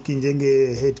uMlifenseki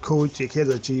njenge head coach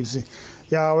eKaizer Chiefs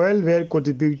Yeah, well, very good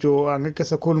picture. Angeke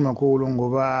sakhuluma kakhulu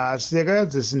ngoba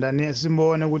siyakaze sindane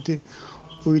simbone ukuthi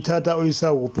uyithatha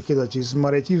uyisa kuphi Kaizer Chiefs.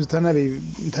 Mara Chiefs thana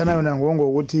yona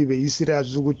ngokuthi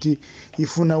beyiserious ukuthi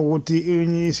ifuna ukuthi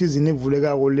isizini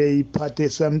evulekako le iphathe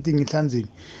something ihlanzini.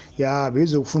 Ya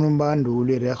bezokufuna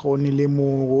umbanduli rehoni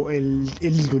lemuko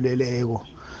elidluleleko.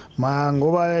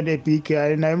 Ngoba le big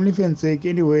nayo mlifenseke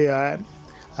anyway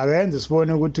akayenze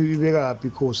sibone ukuthi ibeka kaphi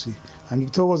ikhosi.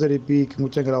 Angikuthokozele big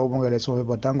ngutshengela ubongele so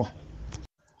batango.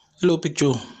 Hello Big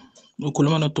Joe.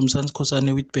 Ukhuluma noDumsani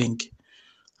Sikhosana eWitbank.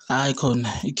 Hayi khona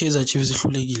iKaizer Chiefs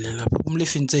ihlulekile lapha.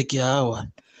 Umlefintseki hawa.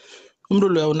 Umuntu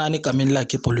lo unani igameni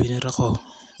lakhe ebholweni rekho.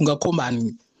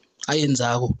 Ungakhombani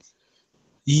ayenzako.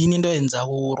 Yini into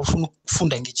ayenzako ufuna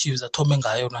ukufunda ngeChiefs athome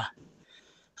ngayo na.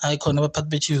 Hayi khona abaphathi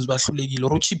beChiefs bahlulekile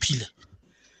uchiphile.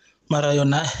 Mara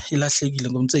yona ilahlekile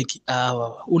ngomtseki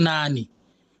hawa unani.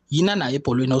 Yina naye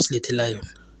ebholweni awusilethela yona.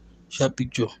 Sharp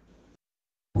Big Joe.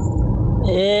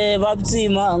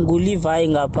 Babtsima nguLevi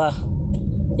ngapha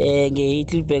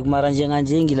ngeHitleberg mara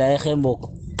njenganje ngila eGembok.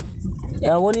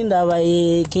 Yabona indaba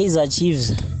yeKaizer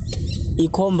Chiefs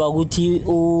ikhomba ukuthi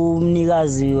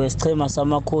umnikazi wesichema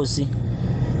samakhosi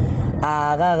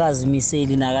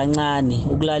akakazimiseli nakancane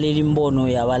ukulalela imbono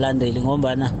yabalandeli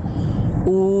ngombana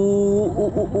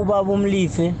ubaba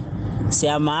umlife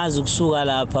siyamazi ukusuka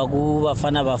lapha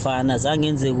kubafana bafana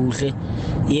zangenze kuhle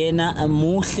yena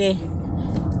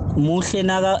muhle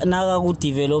naka ku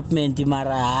development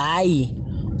mara hayi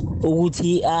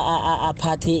ukuthi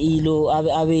aphathe ilo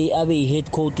abe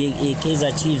head coach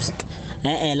eKaizer Chiefs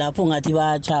lapho ngathi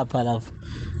bayachapha lapho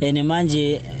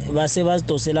manje base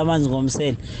bazidosela amanzi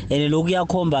ngomsele lokhu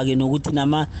yakhomba ke nokuthi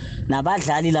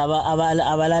nabadlali laba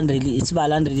abalandeli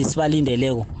isibalandeli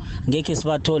sibalindeleko ngeke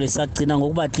sibathole sagcina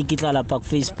ngokubahlikihla lapha ku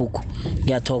Facebook.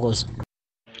 Ngiyathokoza.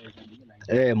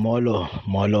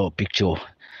 Molo Big Joe.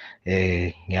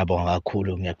 Ngiyabonga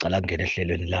kakhulu ngiyaqala ngene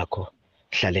ehlelweni lakho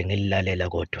hlale ngililalela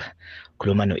kodwa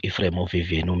khuluma noEfrem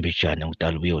Vivian Umbijana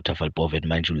ngidala ubuyotha Valboven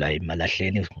manje ula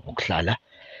imalahleni ngokuhlala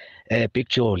Big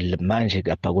Joe manje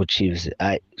kapha ku Chiefs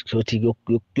sothi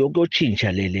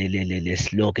yokuchinja le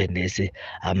slogan lesi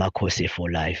amakhosi for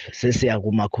life sesiya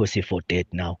kumakhosi for death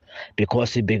now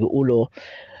because beke ulo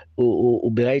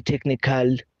ubeka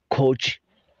technical coach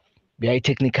be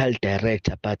technical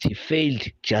director but he failed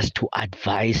just to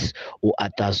advise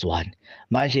others one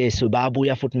manje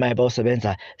sobabuya futhi maye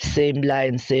bayosebenza same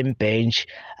line same bench.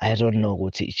 I don't know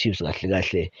ukuthi iChiefs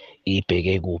kahle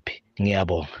ibheke kuphi.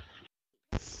 Ngiyabonga.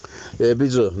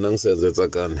 Bijo nangisenze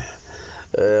tsakane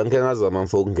ngeke ngazama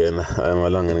mfo ukungena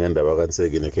amalanga ngendaba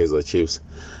kaNseki neKaizer Chiefs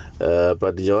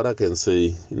but what I can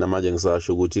say namanje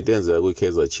ngisasho ukuthi into enzeka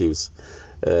kuKaizer Chiefs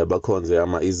bakhonze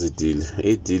ama easy deal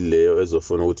leyo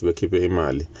ezofuna ukuthi bekhiphe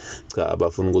imali cha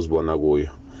abafuna ukuzibona kuyo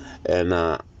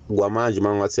kwamanje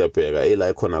mangathi siyabheka ila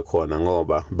ikhona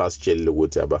ngoba basitshelile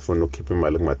ukuthi abafuna ukukhipha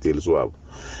imali kuma deals wabo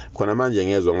khona manje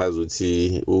ngezwe ngazi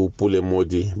ukuthi uPule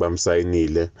Modi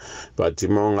bamsayinile but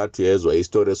mangathi yezwa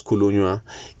istory esikhulunywa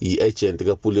iagent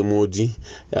kaPule Modi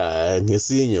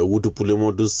ngesinye ukuthi uPule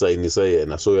Modi usayinisa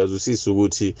yena so yazwisisa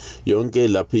ukuthi yonke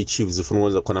lapha iChiefs ifuna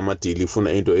ukwenza khona ama deal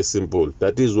ifuna into esimple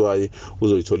that is why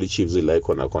uzoyithola iChiefs la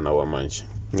ikhona kwamanje.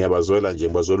 Ngiyabazwela nje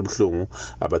ngibazwela ubhlungu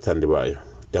abathandi bayo.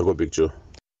 Danko Big Joe.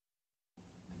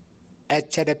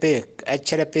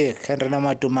 Echadepik Henry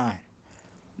Namatuma.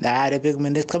 The big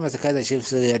minister comes to Kaizer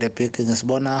Chiefs at the pick in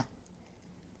Sbona.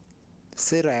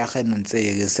 Sira Yahan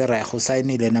say, Sarah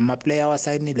Hussaini, and my player was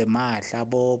signing the match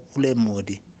about Pule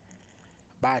Modi.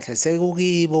 But I say,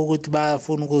 Ugi, would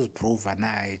Bafun goes proof and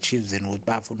I Chiefs and would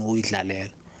Bafun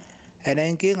Uitlalel. And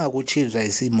then King I would Chiefs, I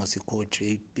see Mosi coach,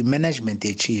 management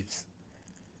the Chiefs.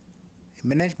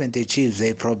 Management the Chiefs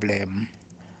a problem.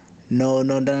 No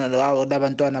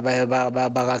abantwana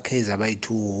bakakaizer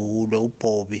bayithu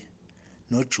uBobby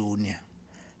no Junior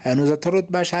and uzathola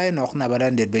ukuthi bashaya noch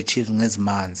nabalandeli beChiefs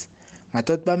ngezimanzi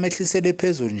ngathothi bamehlisele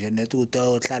phezulu nje nethi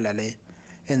uhlala le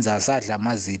enza sadla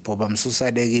amazipho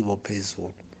bamsusale kibo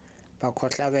phezulu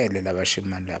bakhohlakele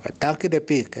labashimani laba. Thank you the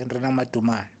big Henry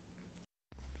Namadumane.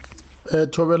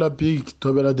 Thobela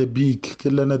the big ke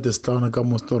lena the star ka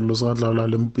mostolo sa dlala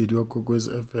le mpidi wa Kokwez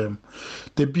FM.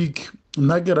 The big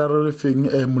nna ke rarole feng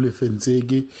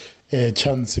molefentseki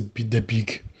chance the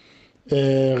big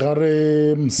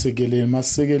gare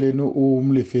masekeleni o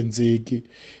molefentseki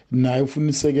naye ufuna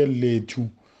isekele lethu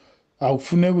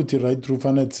awufune ukuthi right through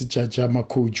fana tsijaja ama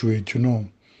coach wethu no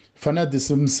fana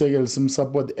disimsekele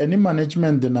simsupport any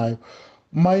management nayo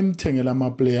mayimthengela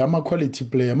ama player ama quality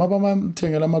player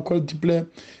mabamthengela ama quality player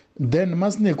then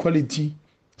masine quality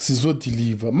sizo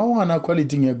deliver mawanga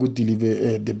quality ngeke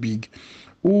deliver the big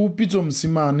uPitso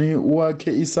Msimane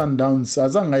wakhe iSundowns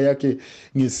azange yakhe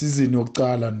ngesizini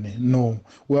yokuqala no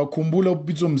uyakhumbula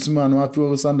uPitso Msimane wafika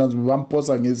kweSundowns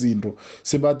bamposa ngezinto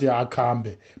sebathi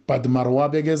akhambe but mara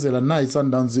wabekezela na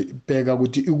iSundowns bheka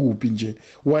ukuthi ikuphi nje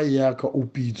wayakha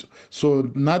uPitso so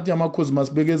nathi amakhosi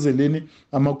masibekezeleni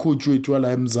amacoach wethu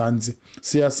wala eMzansi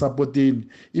siya supporteni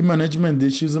imanagement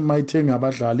issues mayithenga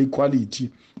abadlali equality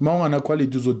mawungana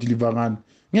quality uzodeliver ngani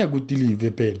ngeke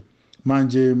udeliver phela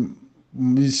manje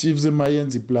Chiefs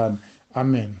mayenza iplan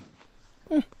amen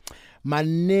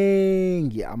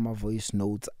manengi ama voice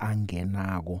notes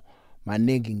angenako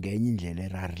manengi ngenye indlela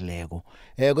erarileko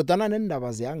kodwa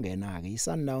nendaba ziyangena ke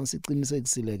iSundowns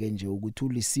iqinisekisile ke nje ukuthi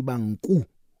uLisiba nku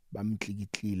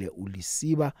bamhlikihlile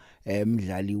uLisiba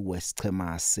umdlali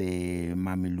wesichema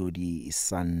seMamelodi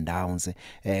Sundowns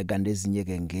kanti ezinye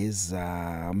ke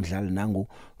ngeza umdlali nangu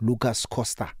Lucas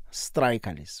Costa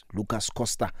striker lesi Lucas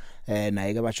Costa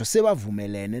naye ke batsho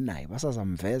sebavumelene naye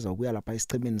basazamveza ukuya lapha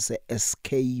esichemeni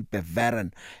seSK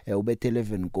Beveren ubethe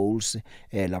 11 goals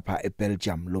lapha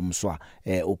eBelgium lomswa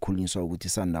okhulunyiswa ukuthi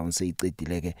Sundowns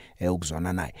seyicedile ke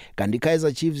ukuzwana naye kanti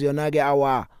Kaizer Chiefs yona ke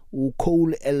awa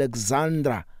uCole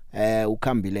Alexander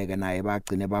ukhambileke naye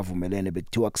bagcine bavumelene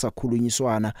bekuthiwa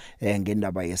kusakhulunyiswana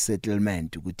ngendaba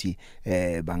yesettlement ukuthi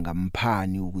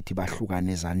bangamphani ukuthi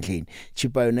bahlukane ezandleni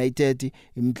Chipa United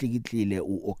imhlikihlile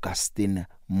uAugustine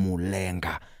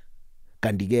Mulenga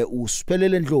kanti ke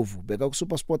usiphelele Ndlovu beka ku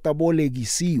SuperSport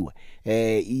abolekisiwe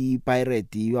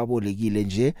iPirate yabolekile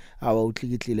nje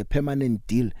awuhlikihlile permanent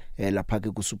deal lapha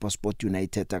ke ku SuperSport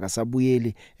United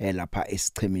akasabuyeli lapha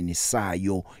esichemeni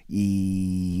sayo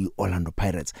iOrlando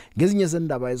Pirates ngezinye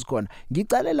zendaba ezikhona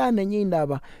ngicalela nenye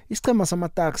indaba isichema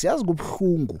samaTaxi yazi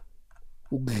kubhlungu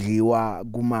ukudliwa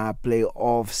kuma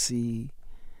playoffs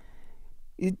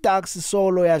iTaxi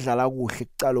solo yadlala kuhle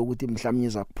kucala ukuthi mhlawumnye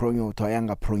iza kupromothwa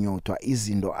yanga promothwa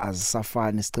izinto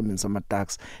azisafani esichemeni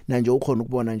samaTaxi manje ukhona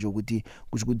ukubona nje ukuthi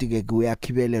kusho ukuthi ke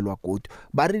kuyakhibelelwa godu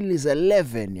ba release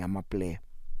 11 yama player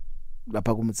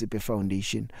lapha kuMtsipe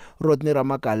Foundation Rodney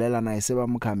Ramagalela naye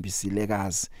sebamkhambisile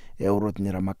kazi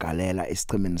uRodney Ramagalela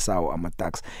esichemeni sawo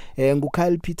amaTaxi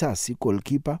nguKyle Peters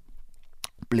igoalkeeper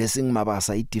Blessing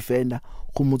Mabasa i-defender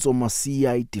Khumutso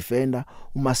Masiya i-defender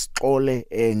uMasixole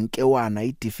Nkewana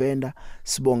i-defender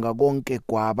sibonga konke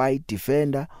Gwaba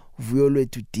i-defender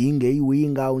Vuyolwethu Dinge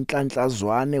iwinga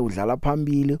uNhlanhla udlala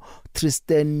phambili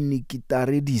Tristan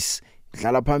Nikitaridis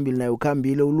udlala phambili naye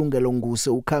ukhambile uLungelo Nguse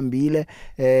ukhambile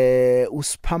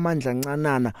uSiphamandla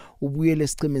Ncanana ubuyele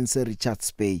esichemeni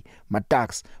seRichards Bay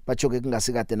maTax bachoke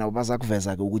kungasikade nabo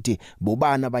bazakuveza ke ukuthi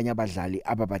bobana abanye abadlali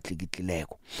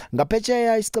ababahlikihlileko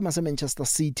ngaphetsheya isichema seManchester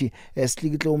City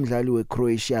esihlikihle umdlali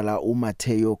weCroatia la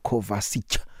uMateo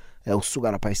Kovacic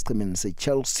usuka lapha esichemeni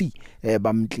seChelsea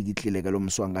bamhlikihlile ke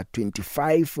lomswanga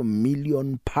 25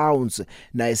 million pounds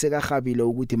naye sekagabile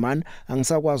ukuthi man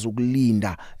angisakwazi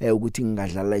ukulinda ukuthi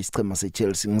ngingadlala isichema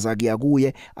seChelsea ngizakuya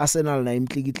kuye Arsenal naye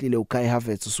imhlikihlile uKai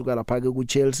Havertz usuka lapha ke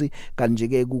kuChelsea kanje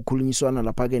ke kukhulunyiswana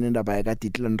lapha ke nendaba ya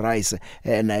kaDeclan Rice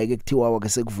naye ke kuthiwa ke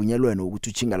sekuvunyelwene ukuthi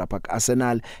uchinga lapha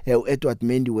kuArsenal uEdward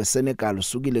Mendy weSenegal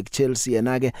usukile kuChelsea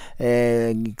yena ke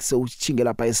sewuchinge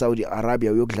lapha eSaudi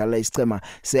Arabia uyokudlala isichema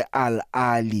Al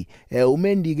Ali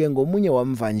uMendy ke ngomunye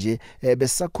wamva nje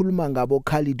besakhuluma ngabo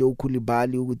Khalid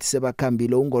Koulibaly ukuthi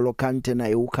sebakhambile uNgolo Kante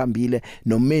naye ukhambile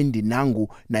noMendy nangu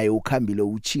naye ukhambile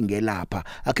uchinge lapha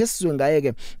akhe sizwe ngaye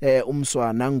ke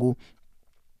umswa nangu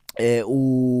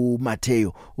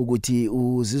uMatteo ukuthi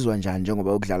uzizwa njani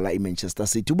njengoba ukudlala iManchester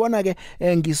City ubona ke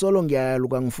ngisolo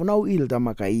ngiyaluka ngifuna uIlda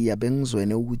Magaiya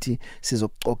bengizwene ukuthi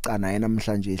sizokucocana yena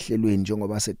namhlanje ehlelweni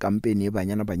njengoba sekampeni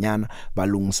yebanyana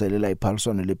balungiselela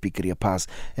iphaliswano leBigri Pass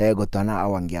kodwa na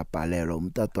awa ngiyabhalelwa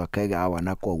umtatu wakhe ke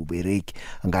awanako ubereki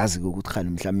ngazi ukuthi khani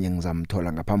mhlawumnye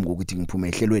ngizamthola ngaphambi kokuthi ngiphume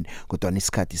ehlelweni kodwa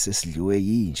isikhathi sesidliwe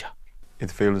yinja.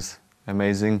 It feels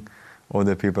amazing. All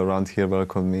the people around here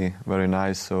welcome me very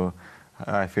nice, so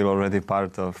I feel already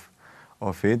part of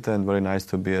it, and very nice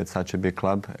to be at such a big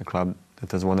club, a club that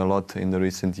has won a lot in the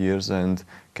recent years, and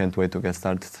can't wait to get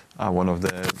started. One of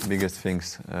the biggest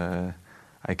things,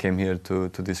 I came here to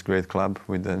this great club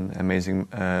with an amazing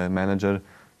manager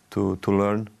to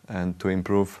learn and to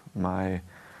improve my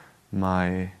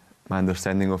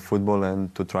understanding of football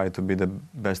and to try to be the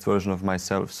best version of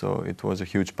myself. So it was a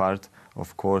huge part,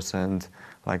 of course, and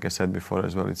like I said before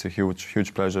as well, it's a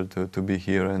huge pleasure to be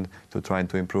here and to try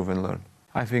to improve and learn.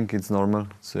 I think it's normal,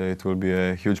 so it will be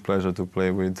a huge pleasure to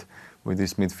play with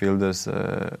these midfielders,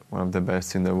 one of the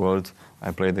best in the world.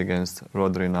 I played against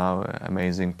Rodri now,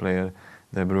 amazing player,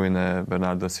 De Bruyne,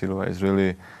 Bernardo Silva. It's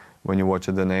really, when you watch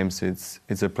the names,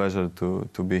 it's a pleasure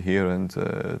to be here and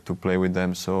to play with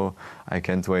them. So I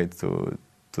can't wait to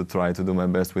to try to do my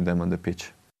best with them on the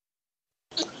pitch.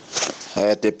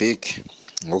 The big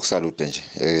ngokusalute nje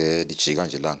dijika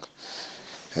nje langa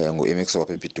ngo-MX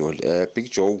wapha ePitoli.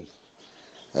 Big Joe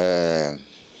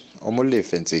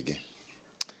umulife ke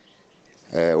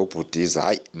ubhudiza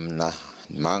hayi mna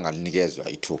mangalinikeza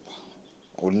ithuba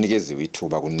ulinikeziwe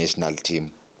ithuba ku-national team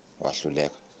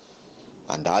wahluleka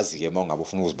andazi ke mawungabe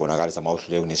ufuna ukuzibonakalisa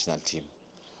mawuhluleka ku-national team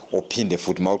uphinde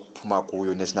futhi mawuphuma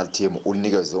kuyo national team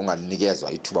ulinikeze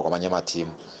ungalinikezwa ithuba kwamanye ama-team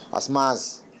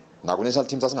asimazi naku-national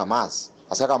team sasingamazi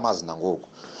asikamazi nangoku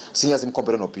sinyazi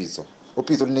imkhompere noPitso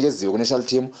uPitso ulinikezwe ku-national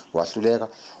team wahluleka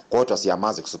kodwa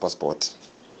siyamazi ku-SuperSport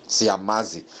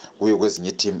siyamazi kuyo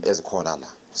kwezinye team ezikhona la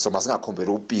so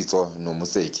masingakhompere uPitso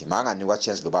noMuseki manganikwa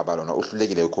chance lo baba lona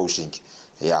uhlulekile coaching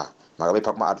yeah makabe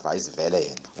phakuma advice vele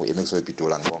yena uMX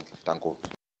wePitoli ngibonke tanko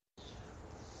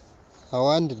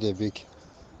awandi the big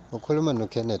ukhuluma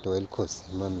noKenneth Welkhosi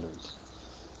Mamlodi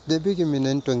the big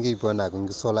mina into ngiyibona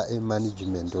ngisola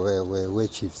management we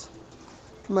Chiefs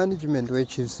management we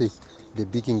Chiefs the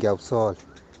big ngiyakusola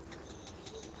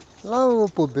lawo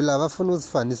pobela bafuna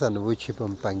uzifanisa nobo Chief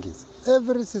Mpangisi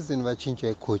every season ba change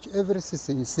a coach every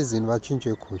season ba change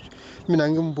a coach mina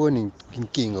ngimboni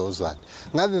inkinga uzwana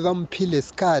ngabe bamphile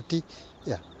isikhathi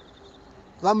yeah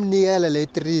bamnikela le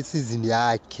 3 season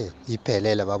yakhe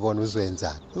iphelele babona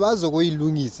uzwenzana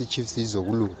bazokuyilungisa iChiefs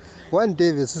izokulunga one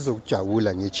day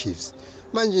besizokujabula ngeChiefs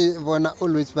manje bona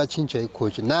always ba change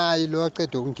icoach naye lo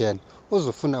aqeda ukungena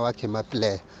uzofuna wakhe ama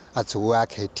player athi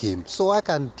wakhe team so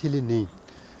wakhe until nini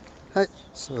hayi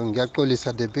so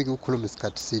ngiyaxolisa the big ukhuluma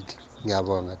isikhathi side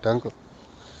ngiyabonga danko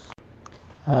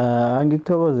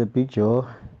angithokoze Big Joe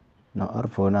no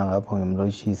Arvona ngapho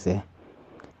ngimlochise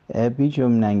Big Joe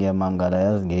mina ngiyamangala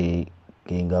yazi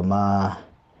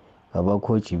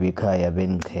ngabakhoji bekhaya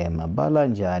bengichema bala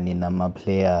njani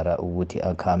nama-playera ukuthi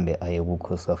akhambe aye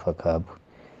ku-COSAFA Cup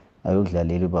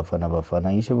ayokudlalela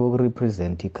Bafana ngisho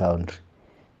bokurepresent i-country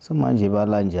so manje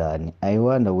bala njani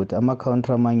ayiwanda ukuthi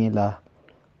ama-country amanye la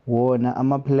wona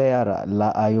ama-playera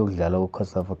la ayokudlala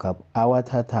ku-COSAFA Cup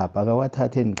awathathapha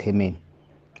akawathathe enichemeni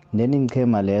then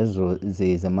inichema lezo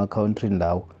zama-country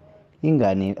lawo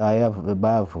ingani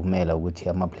bayavumela ukuthi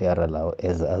ama-playera lawo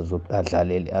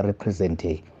adlalele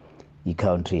arepresente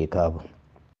i-country yekhabo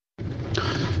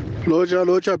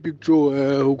lotsha Big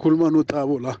Joe ukhuluma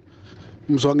noThabo la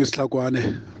mzwange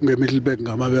isihlakwane ngeMiddelburg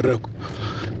ngamabereko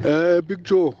Big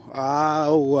Joe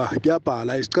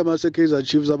kuyabhala isichema se-Kaizer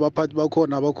Chiefs abaphathi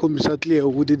bakhona abakhombisa clear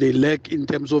ukuthi they lack in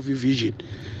terms of vision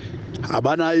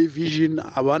abanayo ivision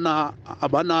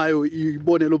abanayo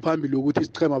ibonelo phambili ukuthi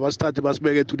isichema basithathe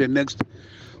basibeke to the next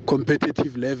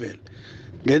competitive level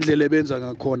ngendlela ebenza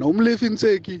ngakhona umlefi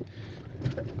Nseki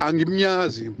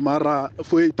angimnyazi mara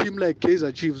for a team like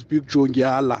Kaizer Chiefs Big Joe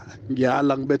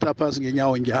ngiyala ngibetha phasi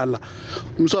ngenyawo ngiyala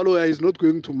umsalo is not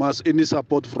going to mass any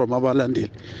support from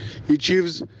abalandeli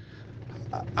i-Chiefs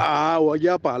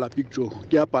kuyabhala Big Joe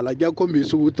kuyabhala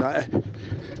kuyakhombisa ukuthi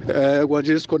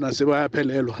kwanje sikhona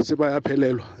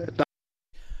sebayaphelelwa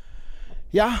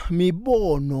ya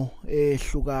mibono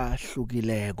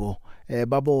ehlukahlukileko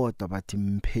babodwa bathi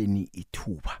mpheni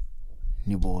ithuba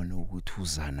nibone ukuthi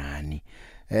uzanani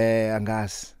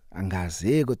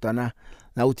angazi kodwa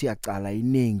na uthi yacala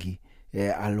iningi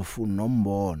alufuni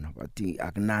nombono bathi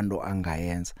akunando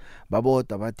angayenza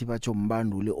babodwa bathi batsho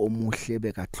mbandule omuhle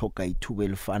bekahloka ithuba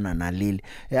elifana naleli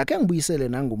ake ngibuyisele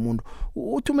nangumuntu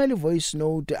uthumela ivoice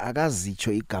note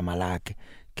akazitsho igama lakhe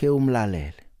ke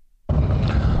umlalele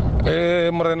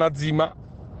Morena Dzima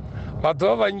batho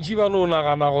ba bantši ba no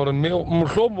nagana gore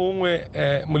mohlomongwe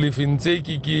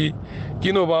Molefintseki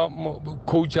ke no ba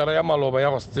coachara ya maloba ya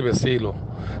go se tsebe selo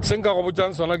se nka go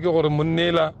botsang sona ke gore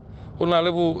monnela o na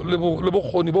le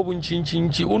bokgoni bo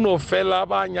bontšintšintši o no fela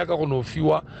ba nyaka go no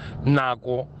fiwa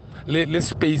nako le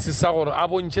space sa gore a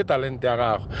bontšhe talente ya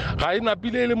gagwe ga e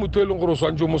napile le motho e leng gore o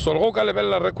swantse mo solo go ka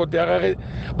lebelela record ya gage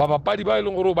babapadi ba e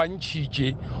leng gore o ba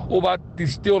ntšhitše o ba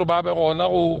tiste gore ba be gona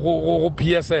go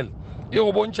PSL e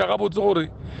go bontšha ga botse gore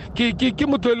ke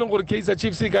motho e leng gore Kaizer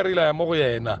Chiefs e ka rela ya mo go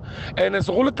yena ene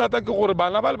segolo thata ke gore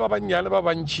bana ba le ba bannyane ba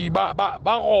bantšhi ba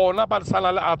gona ba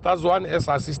sana le Atazwan as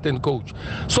assistant coach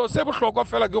so se bohlokwa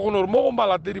fela ke gore mo go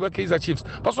balatedi ba Kaizer Chiefs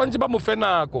ba swantse ba mo fe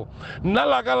nako nna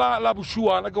laka la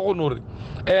boshuana ke gore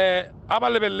a ba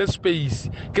lebelele space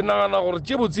ke nagana gore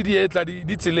tše botse di etla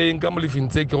di tseleng ka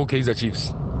Molefintseki go Kaizer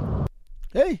Chiefs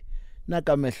hey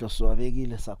nakamehlo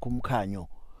swabekile sakhumkhanyo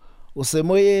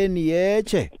usemoyeni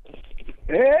yeche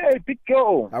hey Big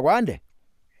Joe akwande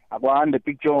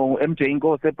Big Joe MJ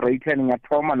Inkosi eBrayton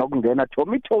ngiyathoma nokungena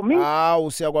Tommy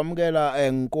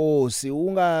usiyakwamukela Nkosi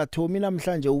ungathomi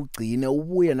namhlanje ugcine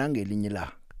ubuye nangelinye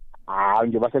la hayi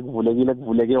nje base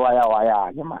kuvuleke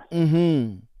waya ke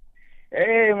manje.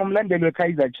 Ngomlandeli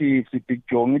weKaizer Chiefs Big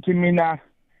Joe ngithi mina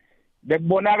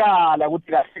bekubonakala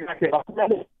ukuthi kahle bafuna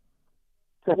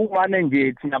sekungane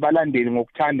nje thina abalandeli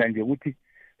ngokuthanda nje ukuthi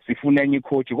sifuna enye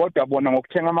icoach kodwa bona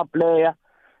ngokuthenga ama player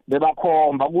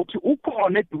bebakhomba ukuthi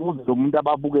ukhona eduze lo muntu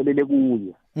ababukelele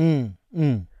kuye.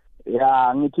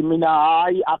 Ya ngithi mina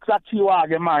hayi akusathiwa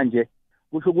ke manje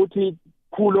kusho ukuthi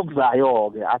khulu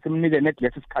okuzayo ke asimnike net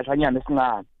lesi sikhashanyana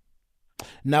esincane.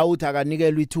 Na uthi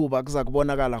akanikelwe ithuba kuza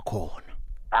kubonakala khona.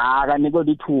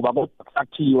 Akanikelwe ithuba kodwa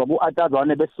kusathiwa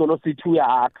kuAtazwane besolo sithi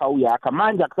uyakha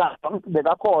manje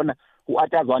akusabeka khona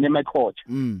uAtazwane emacoach.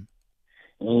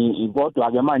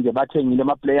 Kodwa ke manje bathengile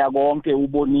ama player konke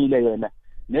ubonile yena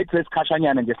net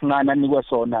lesikhashanyana nje sincane anikwe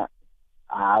sona.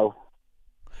 Hawu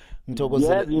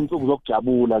ngithokozile insuku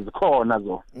zokujabula zikhona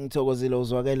zo. Ngithokozile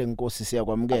uzwakele Nkosi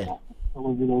siyakwamukela.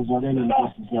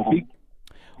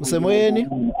 Usemoyeni?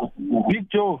 Big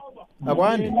Joe.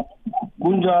 Akwande?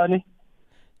 Kunjani?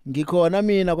 Ngikhona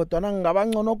mina kodwa ngingaba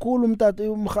ngcono khulu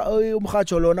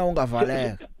umhajo lona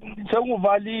ungavaleka.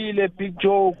 Senguvalile Big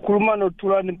Joe, khuluma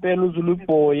noThulani impela uZulu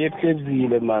boy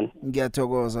ephezile man.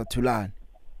 Ngiyathokoza Thulani.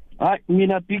 Hayi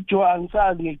mina Big Joe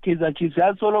angisazi ngeKaizer Chiefs.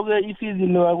 Yasolo ke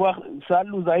isizini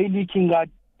saluza ileague nga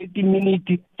 30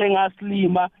 minutes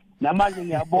sengaslima namanje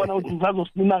ngiyabona ukuthi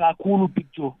ngisazoslima kakhulu Big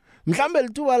Joe. Mhlambe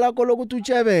lithuba lakho lokuthi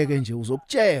utshebeke nje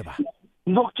uzokutsheba.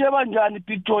 Ngizokutsheba njani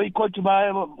Big Joe icoach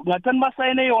ngathani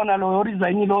basayine yona lo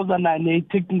resign loza ne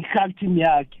technical team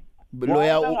yakhe.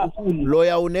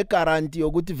 Loya une guarantee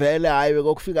yokuthi vele hayi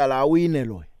bekufika la awine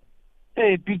loya.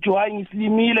 Big Joe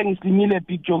ngislimile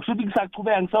Big Joe kusuthi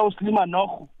kusachubeka ngisawuslima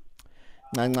noho.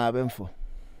 Ncancabe mfo.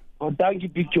 Oh thank you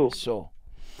Big Joe. So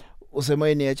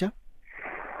usemoyeni yecha?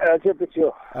 Big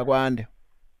Joe. Akwande.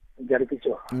 Njani Big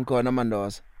Joe? Ngikhona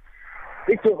Mandoza.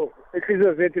 Big Joe,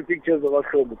 ekhizwe zethu pictures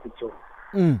abahlobo Big Joe.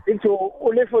 Big Joe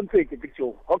ulefontseki Big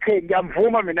Joe. Okay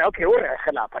ngiyamvuma mina okay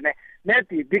urehe lapha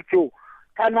nethi Big Joe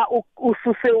kana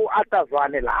ususe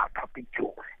uAtazwane lapha Big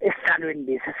Joe esihlalweni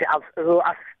lesi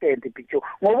assistant Big Joe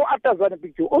ngoba uAtazwane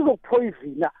Big Joe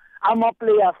uzokuphoyizina ama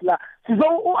players la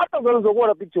uAtazwane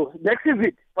uzokubona Big Joe next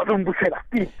season bazombusela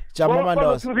still. Jama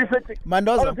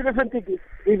Mandoza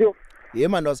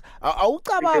Mandoza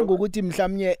awucabanga ukuthi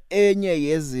mhlawumnye enye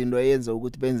yezinto eyenza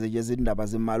ukuthi benze nje izindaba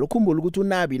zemali ukhumbula ukuthi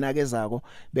uNabi nakezako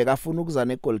bekafuna ukuza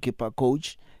negoalkeeper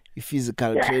coach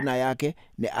i-physical trainer yakhe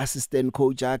ne-assistant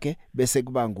coach yakhe bese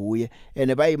kuba nguye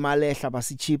ene bayimali ehla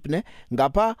basi cheap ne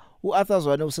ngapha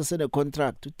uAtazwane usesene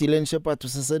contract uDylan Shepard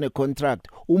usesene contract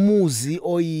umuzi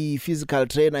oyi-physical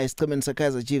trainer esichemeni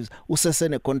seKaizer Chiefs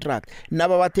usesene contract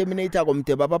naba baterminator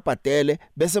komde bababhadele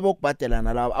bese bokubhadela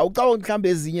nalabo awucabanga mhlambe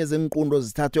ezinye zengiqundo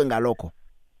zithathwe ngalokho.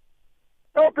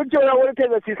 Picture ya wole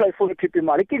Kaizer Chiefs ayifuna ukhipha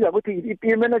imali ikinga ukuthi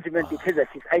i-management iKaizer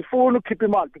Chiefs ayifuna ukhipha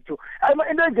imali Picture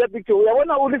into nje Picture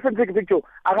uyabona uLifenseki Picture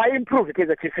aka-improve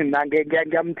iKaizer Chiefs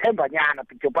ngiyamthemba nyana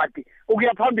Picture but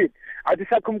ukuya phambili athi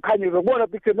sakho umkhanyiso ukubona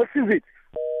Picture nesizini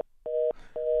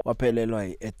waphelelwa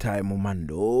i-airtime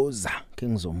uMandoza ke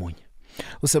ngizomunye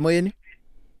usemoyeni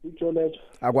Picture letho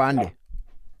akwande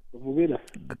uvukile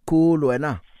kakhulu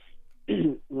wena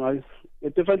ngayi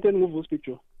eTefanten nguvusi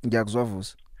Picture ngiyakuzwa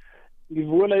vusi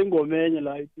ngivukela ingoma enye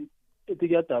la ethi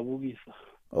kuyadabukisa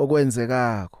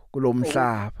okwenzekako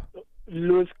kulomhlaba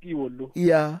lo skiwo lo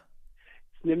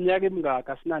sineminyaka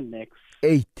emingaka sina next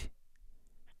 8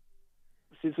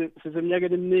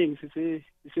 siseminyakeni eminingi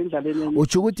sisendlaleni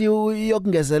uthi ukuthi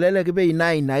iyokungezelela kube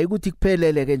yi9 hayi ukuthi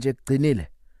kuphelele ke nje kugcinile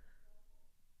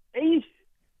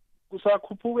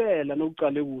kusakhuphukela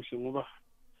nokuqale kuhle ngoba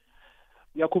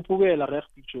yakhuphukela ref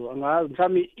Picture angazi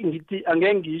mhlawumbe ngithi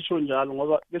angeke ngisho njalo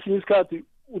ngoba kesinye isikhathi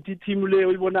uthi team leyo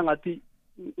uyibona ngathi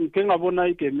ngeke ngabona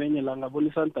igame enye la ngabona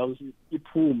iSundowns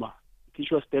iphuma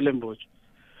ikhishwa Stellenbosch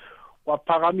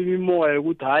waphakama imimoya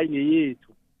ukuthi hayi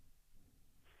ngeyethu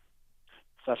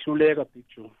sahluleka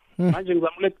Picture manje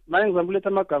ngizamletha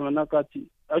amagama nakathi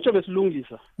acho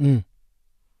besilungisa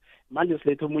manje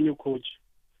silethe omunye coach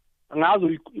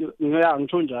angazi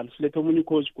ngitsho njalo silethe omunye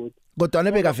coach kodwa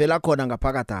nebekavela khona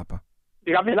ngaphakathi apha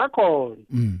bekavela khona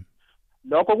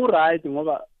lokho ku right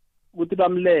ngoba ukuthi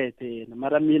bamlethe yena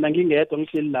mara mina ngingedwa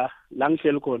ngihleli la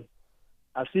ngihleli khona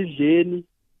asidleni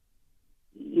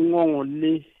ingongo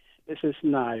le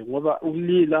esesinayo ngoba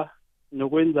ukulila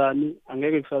nokwenzani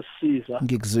angeke kusasiza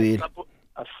ngikuzwile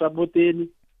asaboteni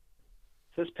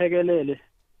sesiphekelele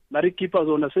mara ikeeper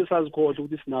zona sesazikhohle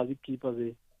ukuthi sinazo ikeeper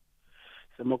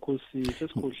semakhosi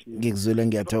sesikhohlile ngikuzwile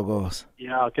ngiyathokoza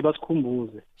ke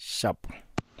basikhumbuze sharp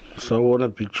sawona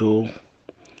Picture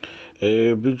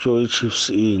Picture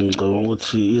iChiefs ngicabanga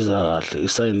ukuthi iza kahle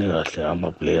isayine kahle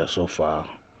ama players so far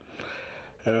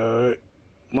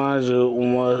manje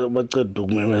uma baceda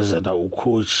ukumemezela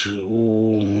ucoach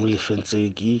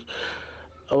uMlifenseki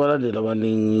abalandeli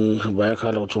abaningi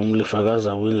bayakhala ukuthi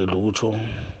umlifakaza wini lutho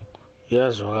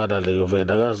yazwakala leyo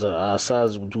vele akaza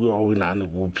asazi ukuthi kuyawinani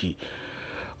kuphi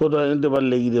kodwa into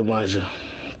ebalekile manje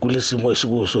kulesimo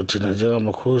esikuso thina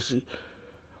njengamakhosi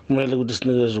kumele ukuthi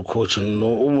sinikeze ucoach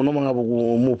noma ngabe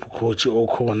umuphi ucoach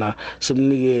okhona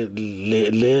simnike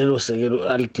lelo sekelo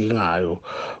alidingayo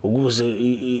ukuze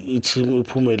i-team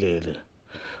iphumelele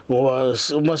ngoba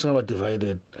uma singaba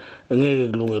divided ngeke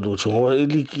kulunge lutho ngoba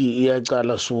iligi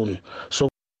iyacala soon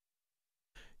so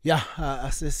ya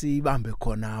asesibambe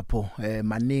khonapho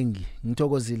maningi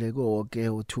ngithokozile konke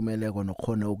uthumeleko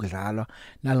nokhona ukudlalwa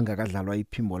nalingakadlalwa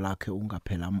iphimbo lakhe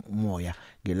ungaphela umoya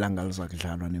ngelanga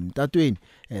lizakudlalwa nemtatweni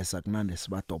sakunande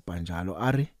sibadopa njalo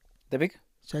ari the big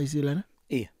chayisile na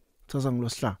thatha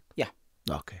ngilosihlanu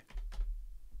okay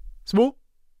sibu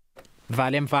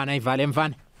ivale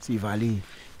mfana sivalile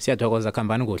siyathokoza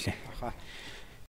khambani kuhle